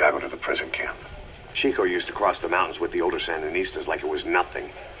Santiago to the prison camp. Chico used to cross the mountains with the older Sandinistas like it was nothing.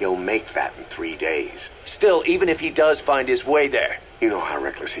 He'll make that in 3 days. Still, even if he does find his way there... You know how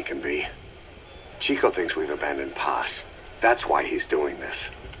reckless he can be. Chico thinks we've abandoned Paz. That's why he's doing this.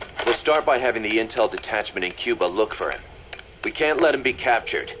 We'll start by having the intel detachment in Cuba look for him. We can't let him be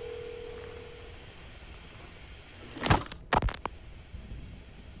captured. There's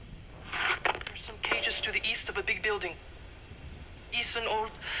some cages to the east of a big building. East an old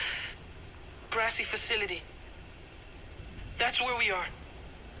grassy facility. That's where we are.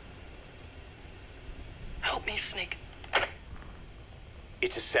 Help me, Snake.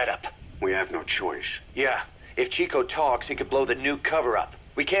 It's a setup. We have no choice. Yeah, if Chico talks, he could blow the nuke cover up.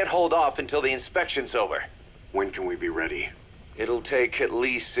 We can't hold off until the inspection's over. When can we be ready? It'll take at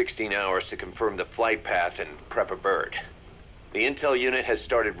least 16 hours to confirm the flight path and prep a bird. The intel unit has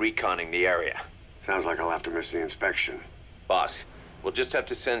started reconning the area. Sounds like I'll have to miss the inspection. Boss, we'll just have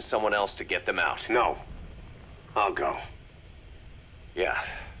to send someone else to get them out. No. I'll go. Yeah,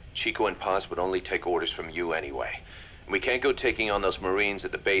 Chico and Paz would only take orders from you anyway. We can't go taking on those Marines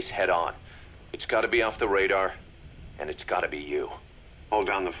at the base head on. It's gotta be off the radar, and it's gotta be you. Hold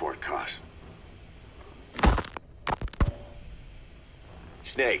down the fort, Koss.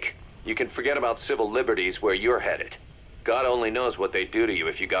 Snake, you can forget about civil liberties where you're headed. God only knows what they'd do to you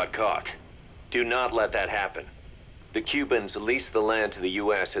if you got caught. Do not let that happen. The Cubans leased the land to the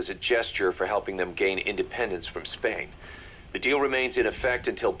U.S. as a gesture for helping them gain independence from Spain. The deal remains in effect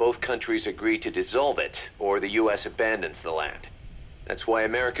until both countries agree to dissolve it, or the U.S. abandons the land. That's why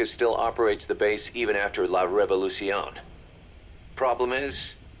America still operates the base even after La Revolucion. Problem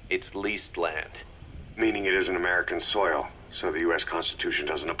is, it's leased land. Meaning it isn't American soil, so the U.S. Constitution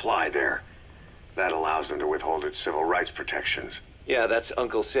doesn't apply there. That allows them to withhold its civil rights protections. Yeah, that's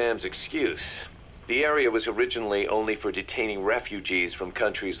Uncle Sam's excuse. The area was originally only for detaining refugees from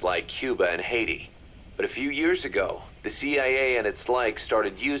countries like Cuba and Haiti. But a few years ago, the CIA and its like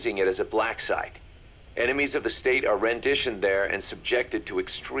started using it as a black site. Enemies of the state are renditioned there and subjected to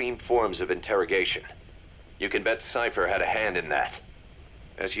extreme forms of interrogation. You can bet Cypher had a hand in that.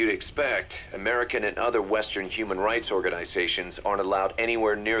 As you'd expect, American and other Western human rights organizations aren't allowed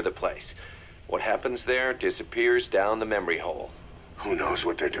anywhere near the place. What happens there disappears down the memory hole. Who knows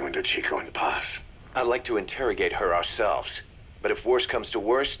what they're doing to Chico and Paz? I'd like to interrogate her ourselves. But if worst comes to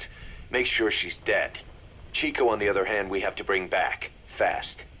worst, make sure she's dead. Chico, on the other hand, we have to bring back.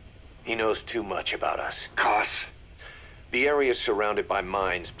 Fast. He knows too much about us. Cos? The area is surrounded by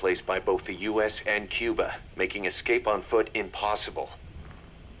mines placed by both the US and Cuba, making escape on foot impossible.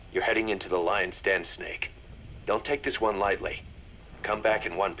 You're heading into the lion's den, Snake. Don't take this one lightly. Come back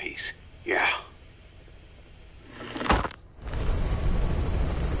in one piece. Yeah.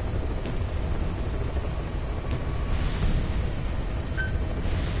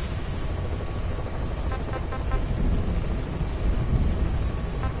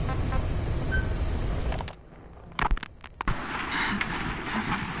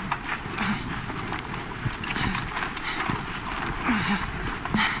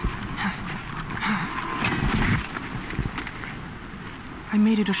 I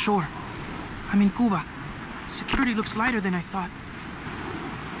made it ashore. I'm in Cuba. Security looks lighter than I thought.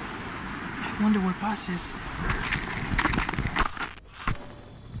 I wonder where Paz is.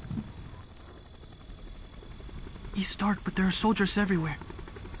 It's dark, but there are soldiers everywhere.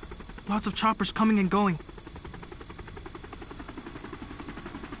 Lots of choppers coming and going.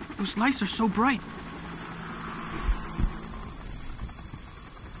 Those lights are so bright.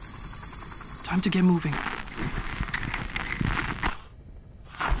 Time to get moving.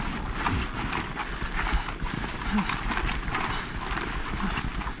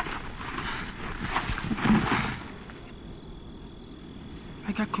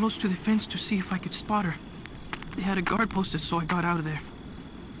 I got close to the fence to see if I could spot her. They had a guard posted, so I got out of there.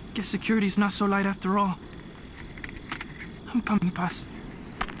 Guess security's not so light after all. I'm coming, Paz.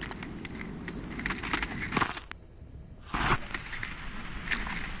 I'm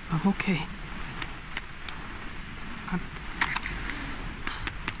okay.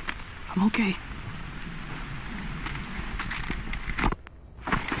 I'm okay.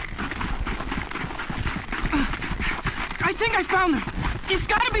 I think I found her. It's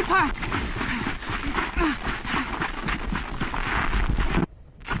gotta be Paz.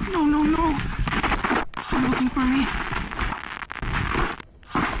 No, no, no. They're looking for me.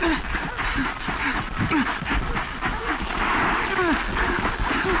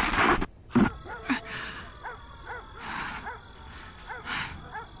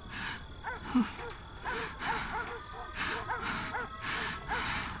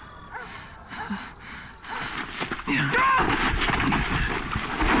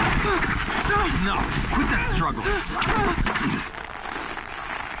 Enough! Quit that struggle!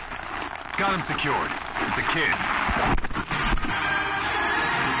 Got him secured. It's a kid.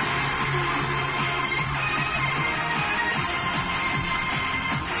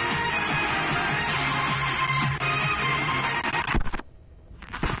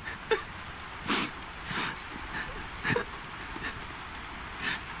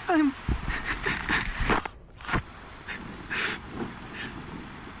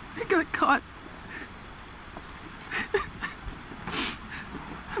 I got caught.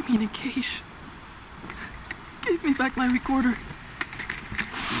 I'm in a cage. Give me back my recorder.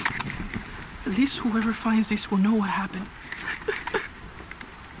 At least whoever finds this will know what happened.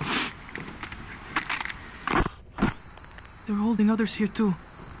 They're holding others here too.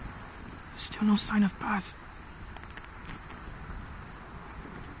 Still no sign of Paz.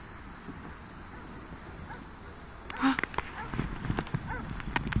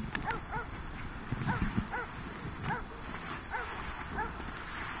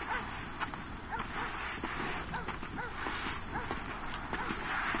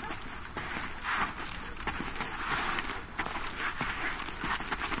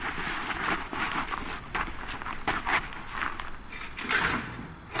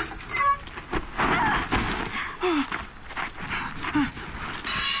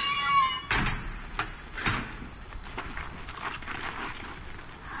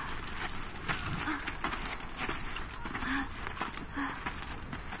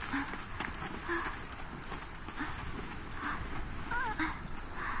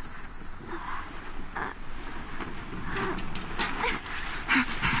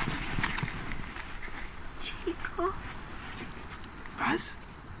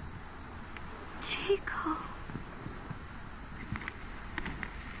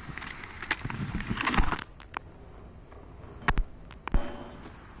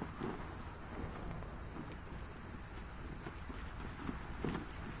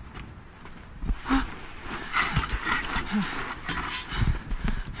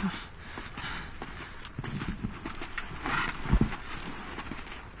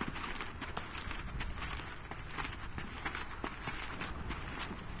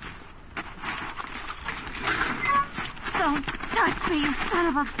 me, you son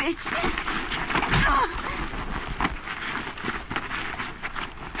of a bitch!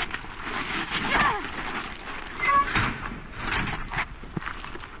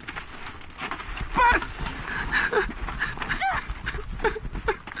 Buzz!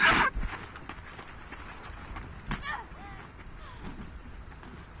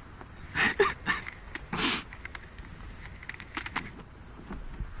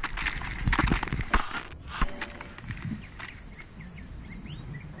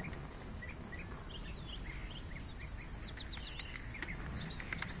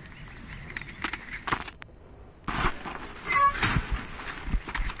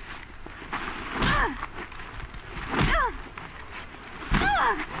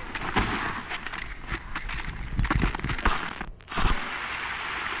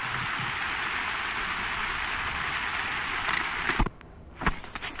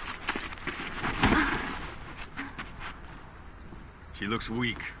 She looks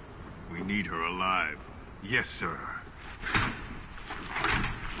weak. We need her alive. Yes, sir.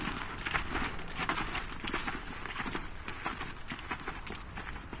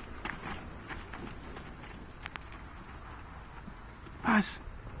 Buzz.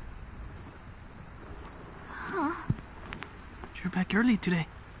 Huh? You're back early today.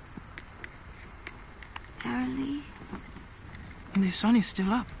 Early? And the sun is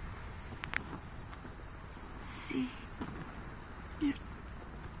still up. See?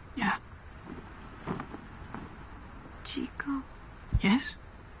 Yeah. Chico, Yes?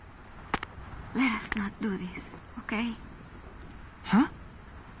 let us not do this, okay? Huh?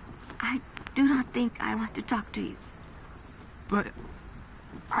 I do not think I want to talk to you. But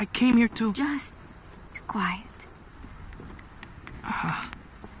I came here to... Just be quiet, Uh,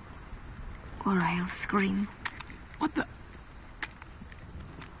 or I'll scream. what the...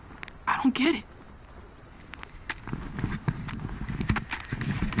 I don't get it.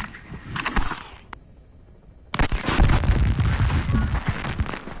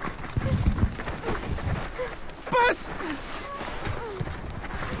 Buzz!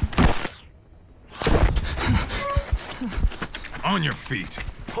 On your feet.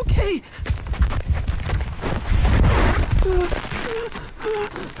 Okay.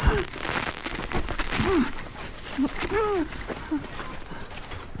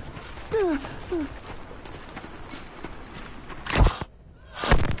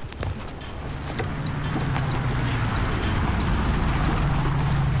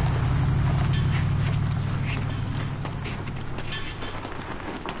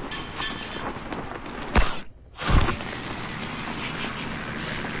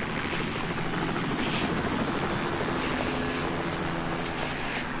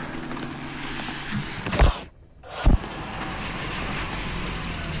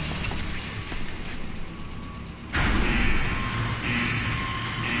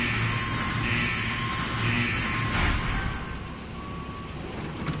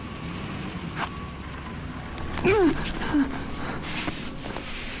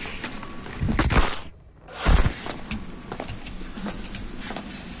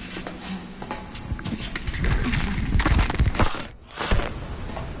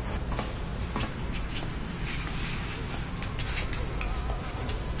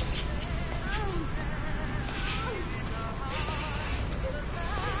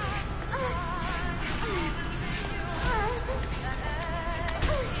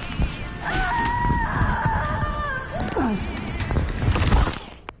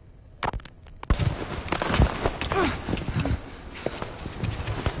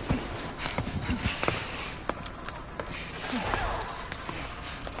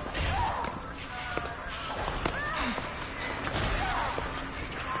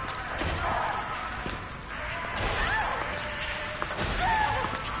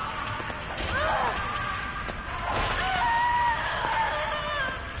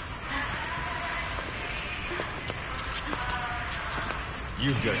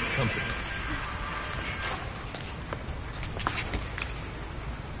 You've got company.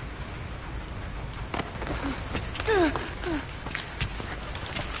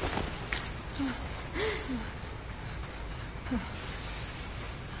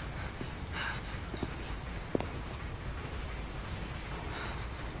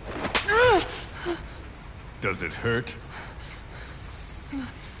 Does it hurt?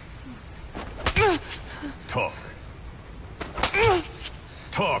 Talk.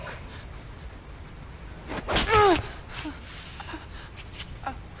 Talk.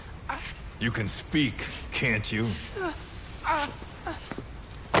 You can speak, can't you?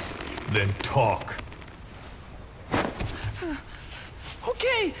 Then talk.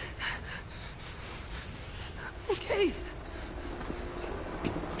 Okay. Okay.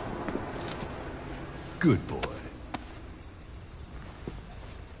 Good boy.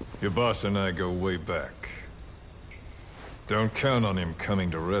 Your boss and I go way back. Don't count on him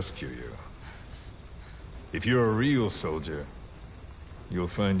coming to rescue you. If you're a real soldier, you'll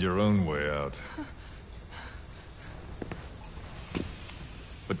find your own way out.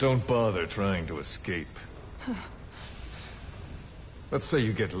 But don't bother trying to escape. Let's say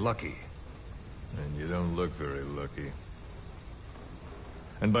you get lucky. And you don't look very lucky.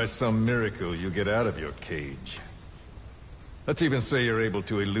 And by some miracle, you get out of your cage. Let's even say you're able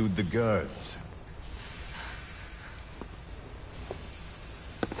to elude the guards.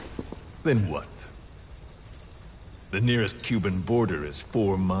 Then what? The nearest Cuban border is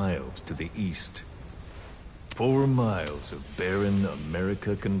 4 miles to the east. 4 miles of barren,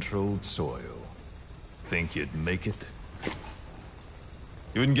 America-controlled soil. Think you'd make it?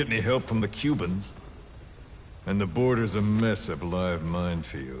 You wouldn't get any help from the Cubans. And the border's a mess of live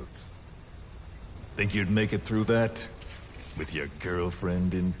minefields. Think you'd make it through that? With your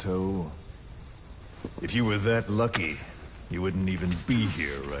girlfriend in tow? If you were that lucky, you wouldn't even be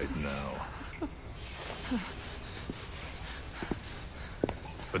here right now.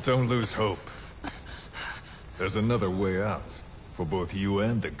 But don't lose hope. There's another way out, for both you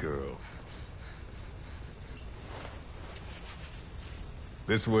and the girl.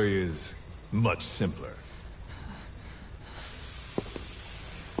 This way is much simpler.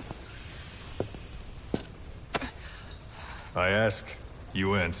 I ask,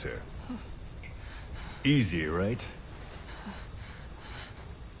 you answer. Easy, right?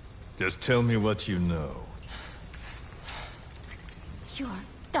 Just tell me what you know. You're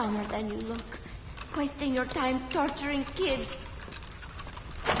dumber than you look. Wasting your time torturing kids.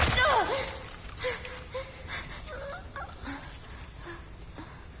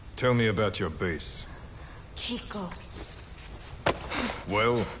 Tell me about your base. Chico.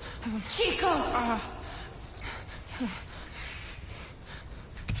 Well? Chico!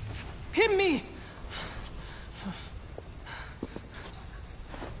 Hit me!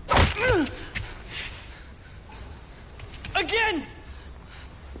 Again!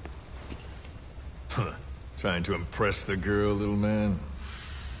 Huh. Trying to impress the girl, little man?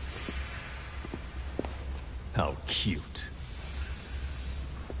 How cute.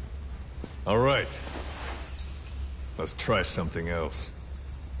 All right. Let's try something else.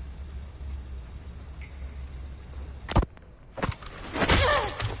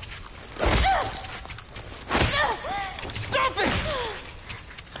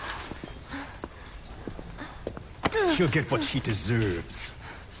 She'll get what she deserves.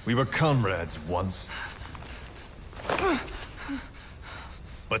 We were comrades once.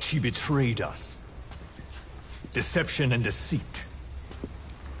 But she betrayed us. Deception and deceit.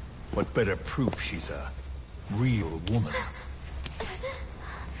 What better proof she's a real woman?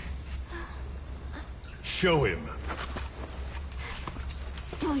 Show him.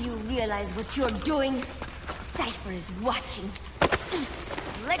 Do you realize what you're doing? Cypher is watching.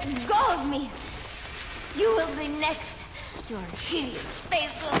 Let go of me! You will be next. Your hideous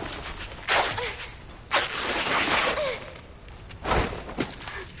face will...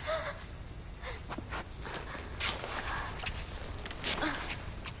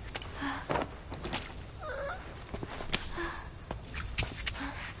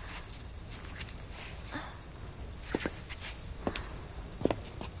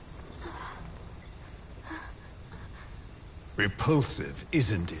 Repulsive,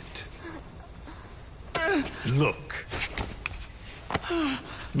 isn't it? Look.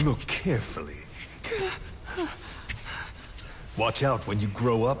 Look carefully. Watch out when you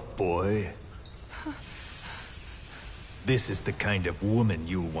grow up, boy. This is the kind of woman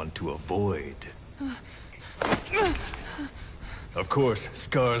you'll want to avoid. Of course,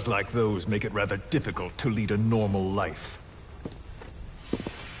 scars like those make it rather difficult to lead a normal life.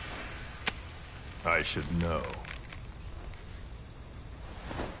 I should know.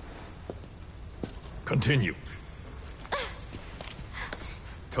 Continue.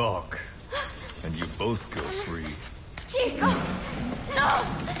 Talk, and you both go free. Chico! No!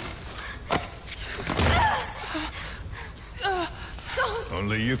 Don't!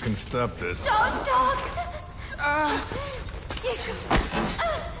 Only you can stop this. Don't talk! Chico!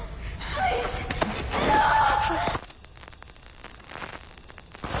 Please! No!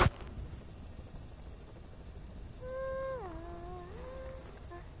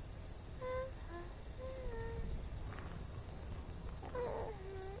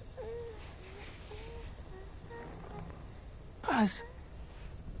 Buzz.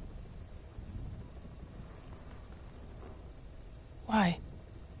 Why?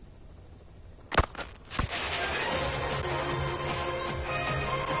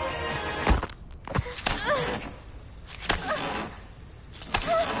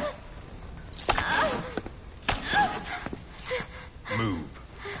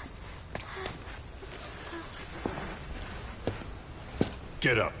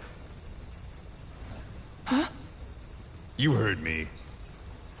 Get up. Huh? You heard me.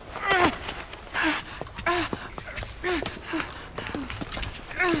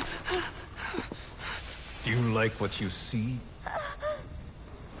 Do you like what you see?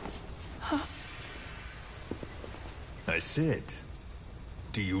 I said,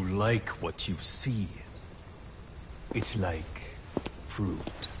 do you like what you see? It's like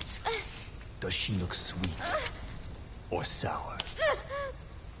fruit. Does she look sweet or sour?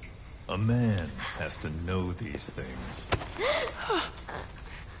 A man has to know these things.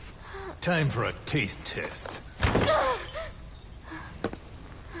 Time for a taste test.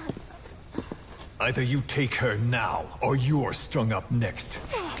 Either you take her now, or you're strung up next.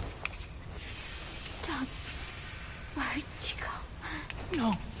 Don't worry, Chico.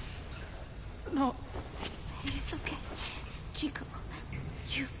 No. No. It's okay. Chico,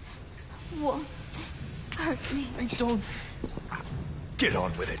 you won't hurt me. I don't. Get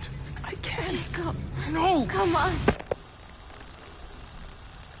on with it. I can't. Chico, No! come on.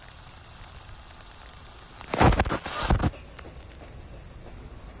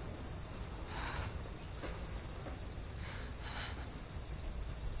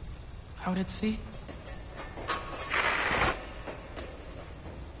 Out at sea?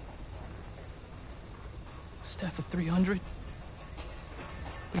 Staff of 300?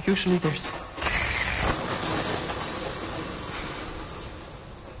 But usually there's...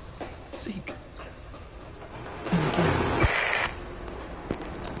 Zeke. And again.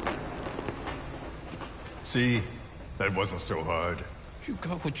 See? That wasn't so hard. You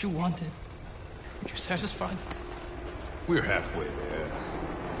got what you wanted. Are you satisfied? We're halfway there.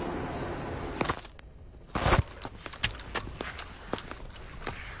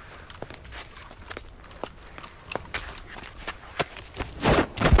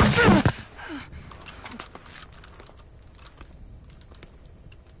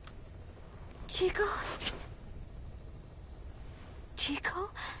 Chico? Chico?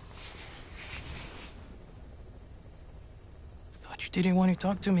 Thought you didn't want to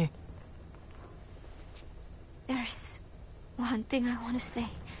talk to me. There's one thing I want to say.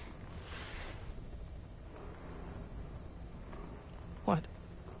 What?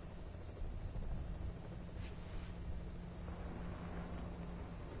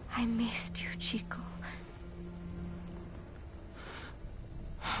 I missed you, Chico.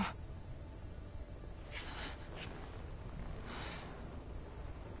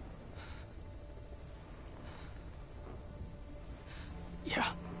 Yeah.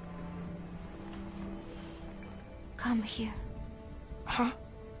 Come here. Huh?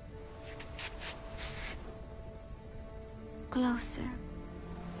 Closer.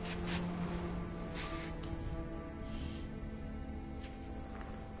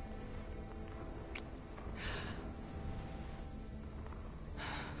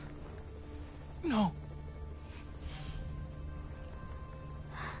 No.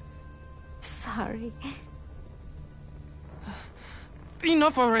 Sorry.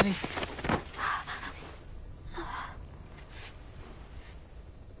 Enough already.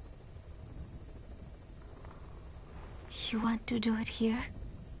 You want to do it here?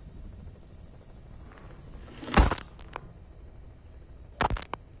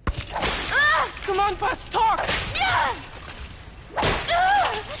 Come on, Paz, talk!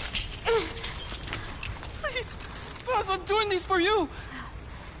 Please, Paz, I'm doing this for you.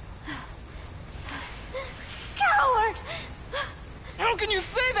 Coward! How can you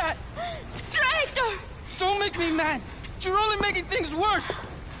say that? Traitor! Don't make me mad. You're only making things worse.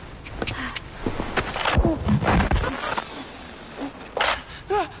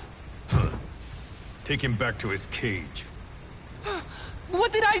 Take him back to his cage.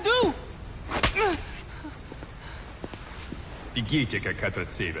 What did I do? Бегите, как от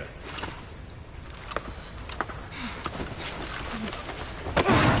себя.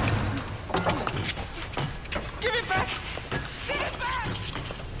 Give it back! Give it back!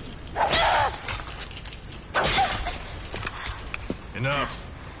 Enough.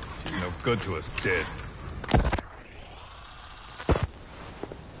 She's no good to us dead.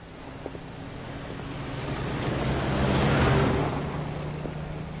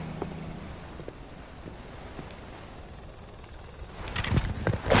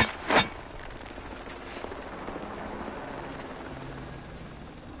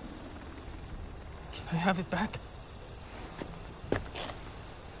 Can I have it back?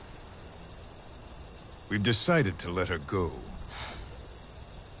 We've decided to let her go.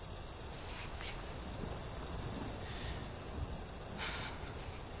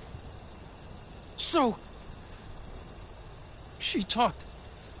 So... she talked.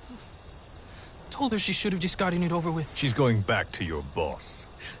 told her she should have just gotten it over with. She's going back to your boss.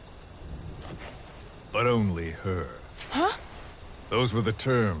 But only her. Huh? Those were the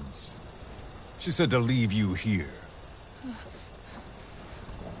terms. She said to leave you here.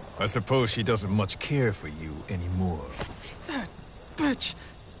 I suppose she doesn't much care for you anymore. That bitch.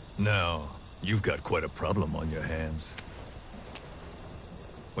 Now, you've got quite a problem on your hands.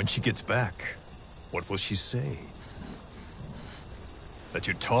 When she gets back, what will she say? That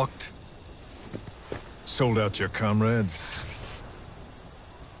you talked? Sold out your comrades?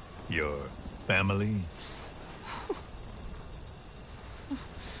 Your family?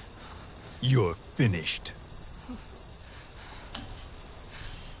 You're finished.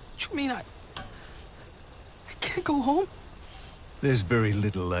 You mean I can't go home? There's very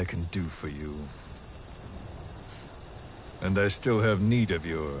little I can do for you. And I still have need of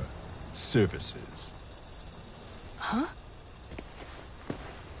your services. Huh?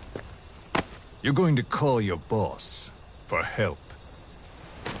 You're going to call your boss for help.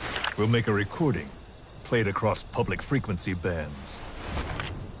 We'll make a recording, play it across public frequency bands.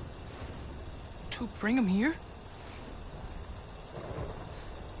 To bring him here?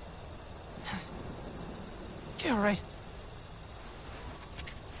 Yeah, right.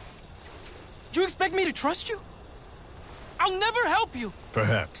 Do you expect me to trust you? I'll never help you!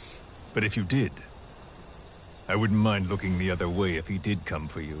 Perhaps. But if you did, I wouldn't mind looking the other way if he did come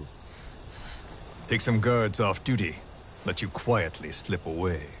for you. Take some guards off duty, let you quietly slip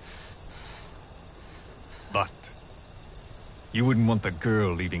away. But you wouldn't want the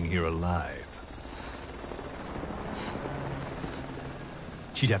girl leaving here alive.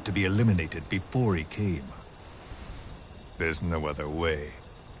 She'd have to be eliminated before he came. There's no other way.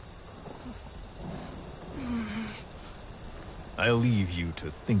 I'll leave you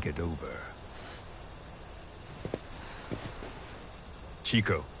to think it over.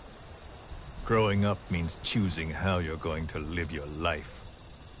 Chico, growing up means choosing how you're going to live your life.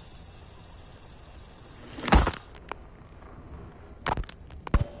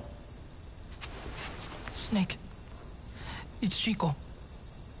 Snake, it's Chico.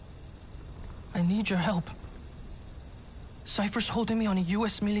 I need your help. Cypher's holding me on a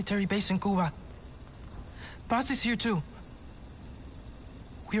U.S. military base in Cuba. Paz is here too.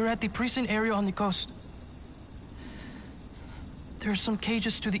 We're at the prison area on the coast. There are some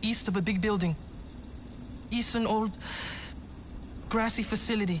cages to the east of a big building. East an old, grassy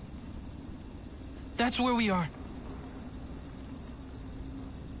facility. That's where we are.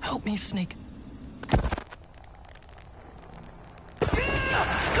 Help me, Snake.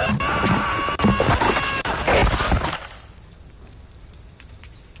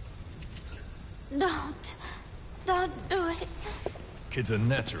 Don't do it. Kids are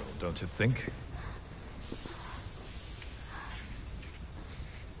natural, don't you think?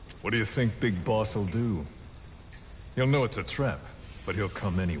 What do you think Big Boss will do? He'll know it's a trap, but he'll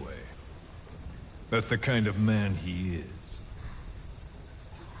come anyway. That's the kind of man he is.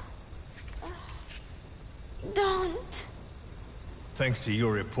 Don't. Thanks to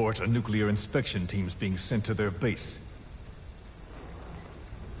your report, a nuclear inspection team's being sent to their base.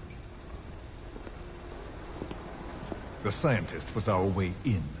 The scientist was our way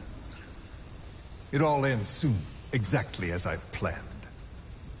in. It all ends soon, exactly as I've planned.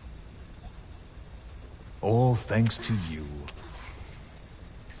 All thanks to you.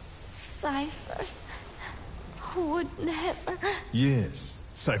 Cypher would never... Yes,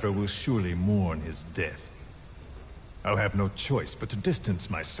 Cypher will surely mourn his death. I'll have no choice but to distance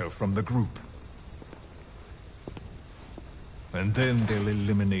myself from the group. And then they'll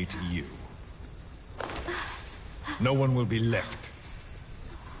eliminate you. No one will be left.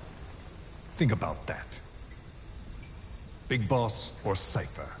 Think about that. Big Boss or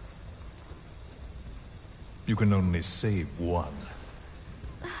Cypher. You can only save one.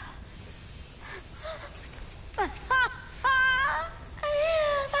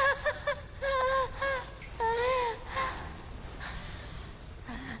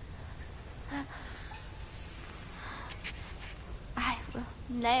 I will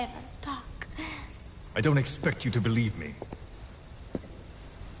never talk. I don't expect you to believe me.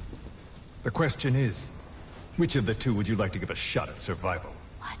 The question is, which of the two would you like to give a shot at survival?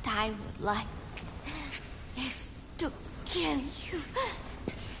 What I would like is to kill you.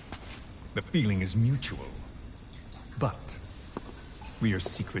 The feeling is mutual. But we are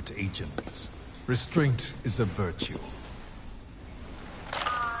secret agents. Restraint is a virtue.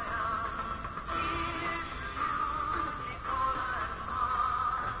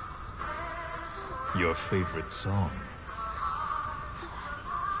 Your favorite song?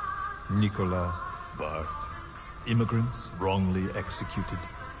 Nicola, Bart, immigrants wrongly executed.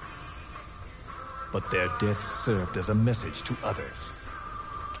 but their deaths served as a message to others.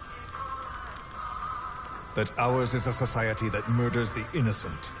 That ours is a society that murders the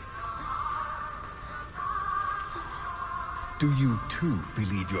innocent. Do you too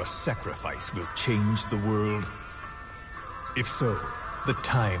believe your sacrifice will change the world? If so, the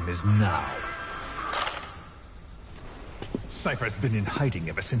time is now. Cypher's been in hiding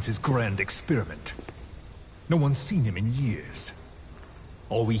ever since his grand experiment. No one's seen him in years.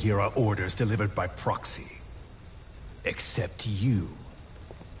 All we hear are orders delivered by proxy. Except you.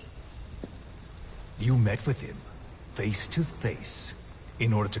 You met with him, face to face,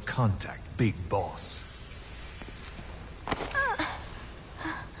 in order to contact Big Boss.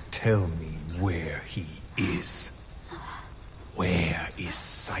 Tell me where he is. Where is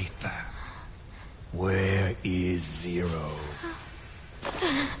Cypher? Where is Zero?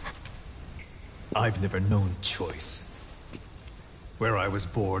 I've never known choice. Where I was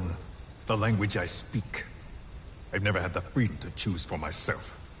born, the language I speak, I've never had the freedom to choose for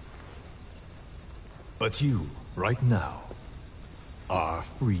myself. But you, right now, are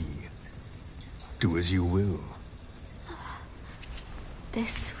free. Do as you will.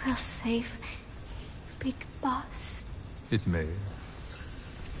 This will save Big Boss. It may.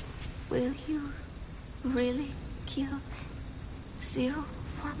 Will you really kill Zero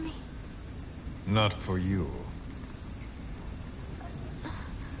for me? Not for you.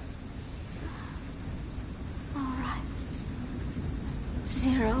 All right.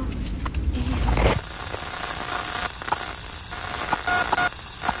 Zero is...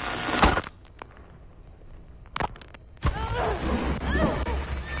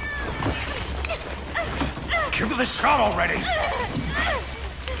 Give her the shot already!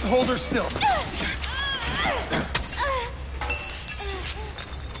 Hold her still.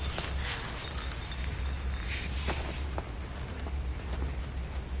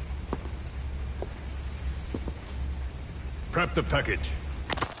 Prep the package.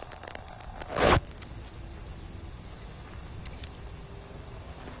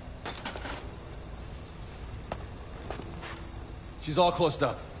 She's all closed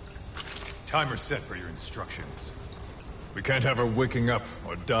up. Timer set for your instructions. We can't have her waking up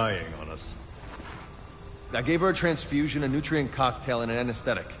or dying on us. I gave her a transfusion, a nutrient cocktail, and an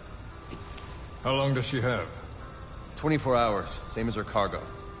anesthetic. How long does she have? 24 hours, same as her cargo.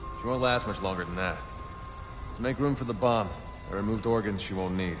 She won't last much longer than that. To make room for the bomb, I removed organs she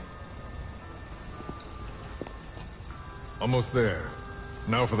won't need. Almost there.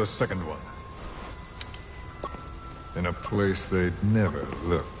 Now for the second one. In a place they'd never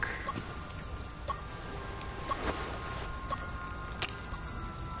look.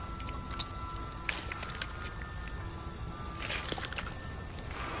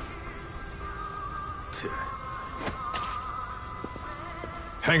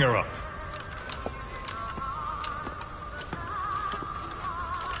 Hang her up.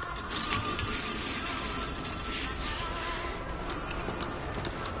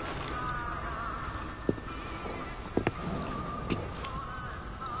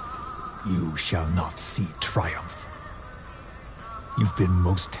 You shall not see triumph. You've been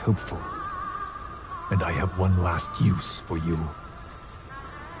most helpful, and I have one last use for you.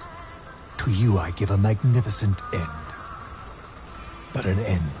 To you I give a magnificent end. But an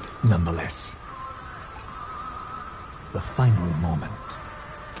end, nonetheless. The final moment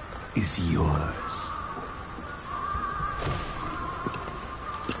is yours.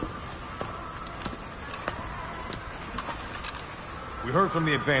 We heard from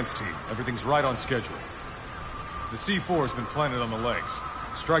the advance team. Everything's right on schedule. The C4 has been planted on the legs.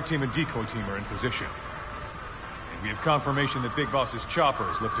 Strike team and decoy team are in position. And we have confirmation that Big Boss's chopper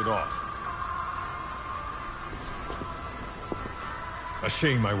is lifted off. A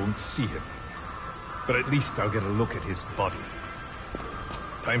shame I won't see him. But at least I'll get a look at his body.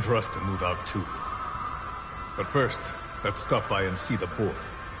 Time for us to move out too. But first, let's stop by and see the boy.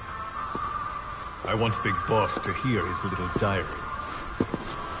 I want Big Boss to hear his little diary.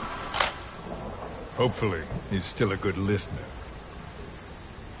 Hopefully, he's still a good listener.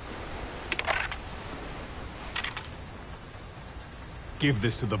 Give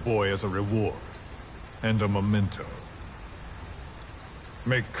this to the boy as a reward. And a memento.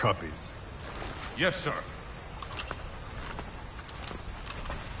 Make copies. Yes, sir.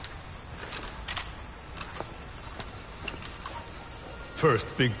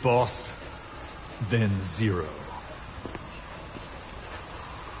 First Big Boss, then Zero.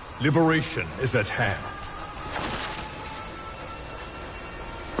 Liberation is at hand.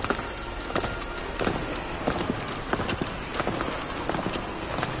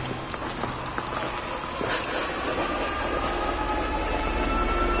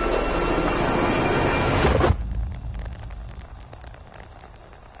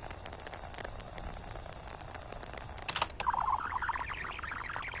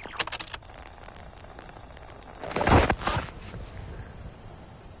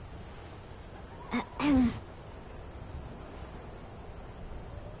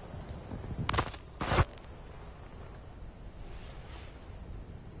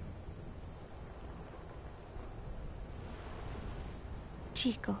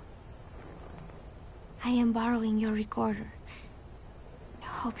 Chico, I am borrowing your recorder. I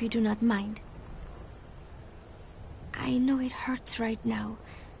hope you do not mind. I know it hurts right now,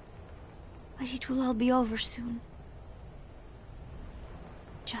 but it will all be over soon.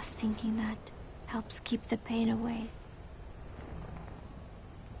 Just thinking that helps keep the pain away.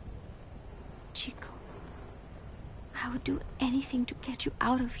 Chico, I would do anything to get you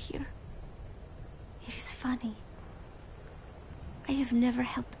out of here. It is funny. I have never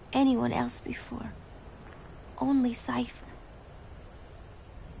helped anyone else before. Only Cypher.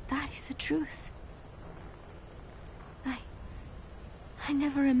 That is the truth. I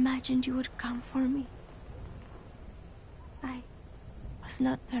never imagined you would come for me. I was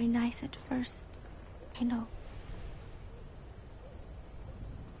not very nice at first, I know.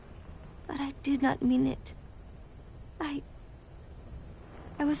 But I did not mean it. I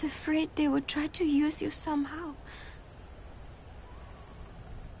was afraid they would try to use you somehow.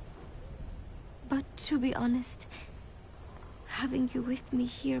 But to be honest, having you with me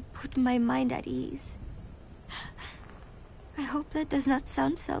here put my mind at ease. I hope that does not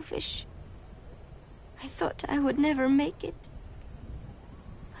sound selfish. I thought I would never make it.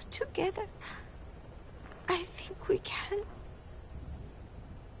 But together, I think we can.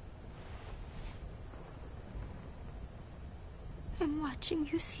 I'm watching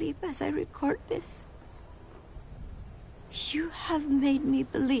you sleep as I record this. You have made me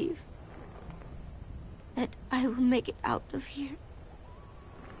believe that I will make it out of here.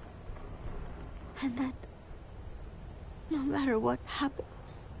 And that no matter what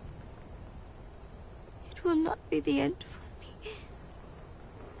happens, it will not be the end for me.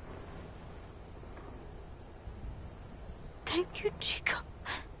 Thank you, Chico.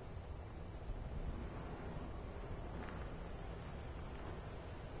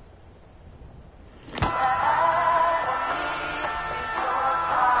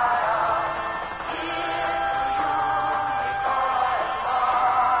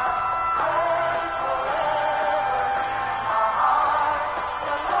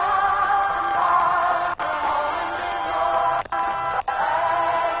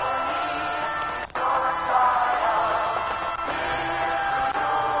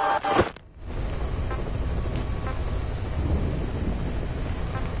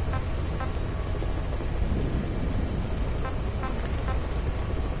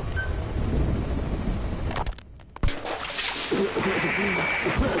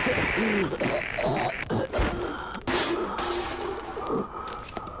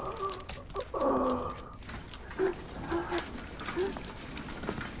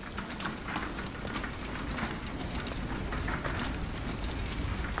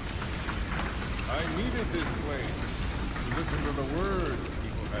 I needed this place to listen to the words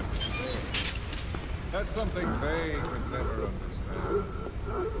people had to say. That's something they could never understand.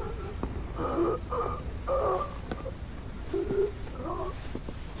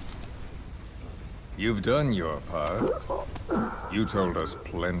 You've done your part. You told us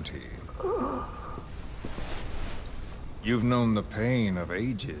plenty. You've known the pain of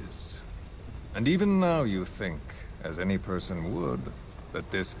ages. And even now you think, as any person would,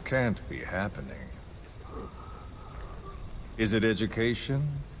 that this can't be happening. Is it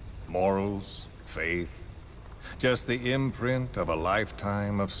education? Morals? Faith? Just the imprint of a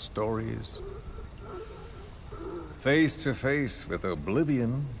lifetime of stories? Face to face with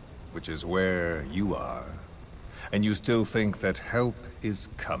oblivion, which is where you are, and you still think that help is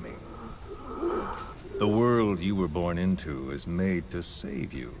coming. The world you were born into is made to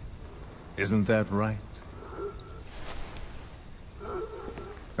save you. Isn't that right?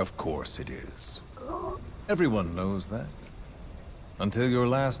 Of course it is. Everyone knows that. Until your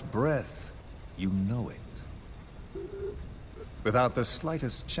last breath, you know it. Without the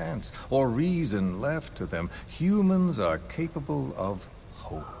slightest chance or reason left to them, humans are capable of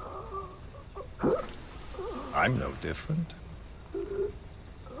hope. I'm no different.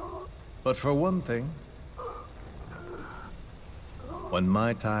 But for one thing, when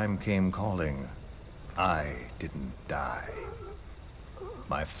my time came calling, I didn't die.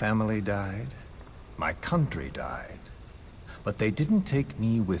 My family died, my country died, but they didn't take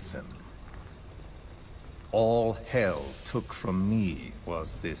me with them. All hell took from me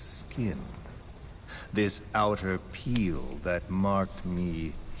was this skin, this outer peel that marked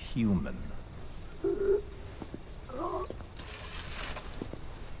me human.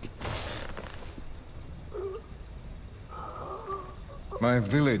 My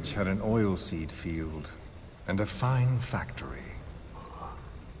village had an oilseed field and a fine factory.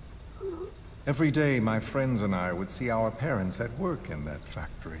 Every day, my friends and I would see our parents at work in that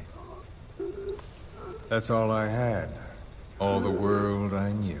factory. That's all I had, All the world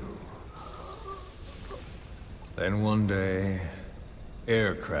I knew. Then one day,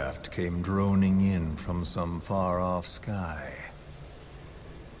 aircraft came droning in from some far-off sky.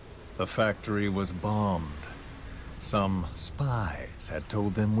 The factory was bombed. Some spies had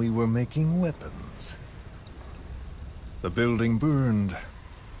told them we were making weapons. The building burned.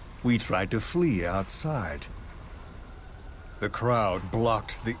 We tried to flee outside. The crowd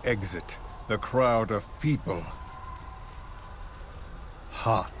blocked the exit. The crowd of people.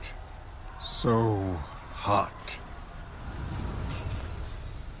 Hot. So hot.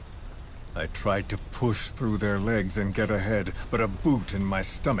 I tried to push through their legs and get ahead, but a boot in my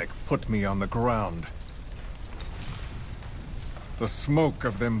stomach put me on the ground. The smoke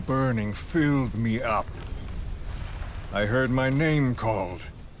of them burning filled me up. I heard my name called,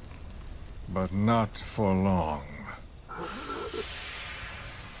 but not for long.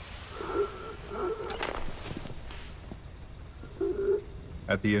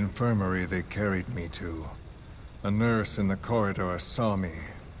 At the infirmary they carried me to, a nurse in the corridor saw me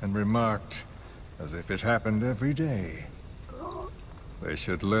and remarked, as if it happened every day, they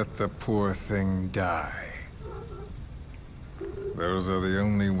should let the poor thing die. Those are the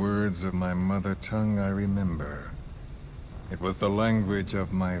only words of my mother tongue I remember. It was the language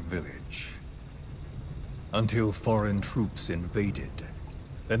of my village. Until foreign troops invaded.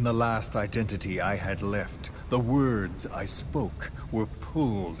 Then the last identity I had left, the words I spoke, were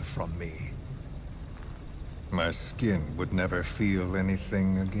pulled from me. My skin would never feel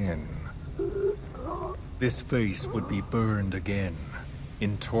anything again. This face would be burned again,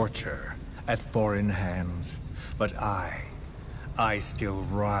 in torture, at foreign hands. But I still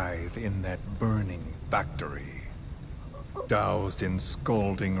writhe in that burning factory, doused in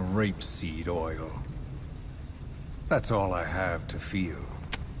scalding rapeseed oil. That's all I have to feel,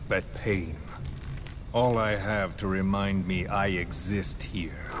 that pain. All I have to remind me I exist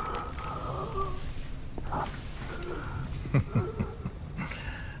here.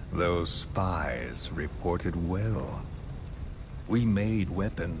 Those spies reported well. We made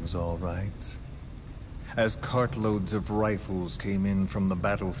weapons, all right. As cartloads of rifles came in from the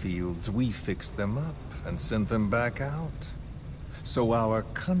battlefields, we fixed them up and sent them back out. So our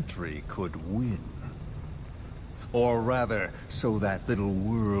country could win. Or rather, so that little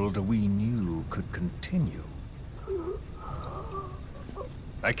world we knew could continue.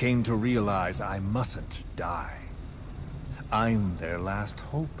 I came to realize I mustn't die. I'm their last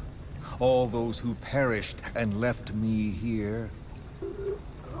hope. All those who perished and left me here.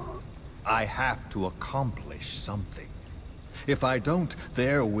 I have to accomplish something. If I don't,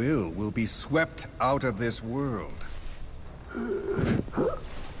 their will be swept out of this world.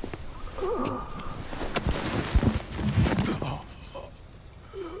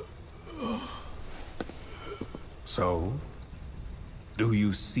 So, do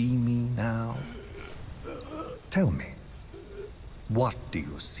you see me now? Tell me, what do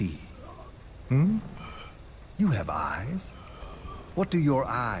you see? You have eyes? What do your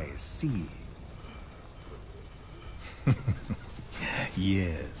eyes see?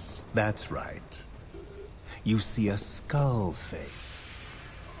 Yes, that's right. You see a skull face.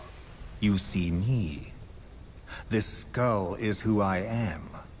 You see me. This skull is who I am.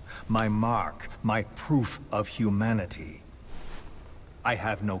 My mark, my proof of humanity. I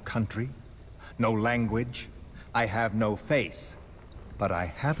have no country, no language, I have no face, but I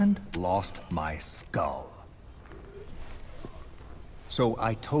haven't lost my skull. So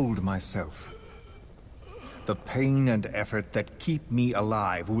I told myself, the pain and effort that keep me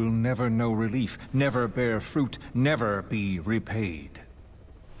alive will never know relief, never bear fruit, never be repaid.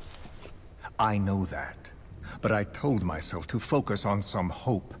 I know that. But I told myself to focus on some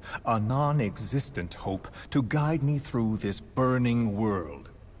hope, a non-existent hope, to guide me through this burning world.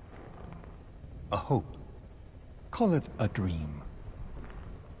 A hope. Call it a dream.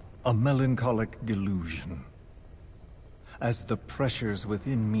 A melancholic delusion. As the pressures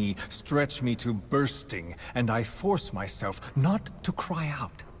within me stretch me to bursting, and I force myself not to cry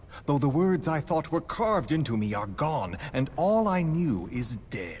out, though the words I thought were carved into me are gone, and all I knew is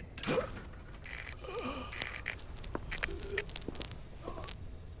dead.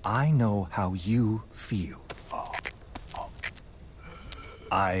 I know how you feel.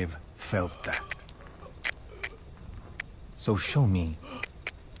 I've felt that. So show me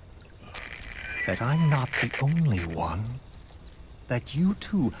that I'm not the only one. That you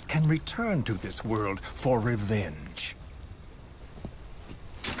too can return to this world for revenge.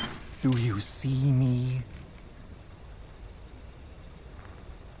 Do you see me?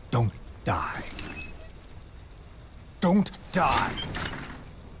 Don't die. Don't die!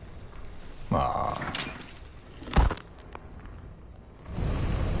 Ah.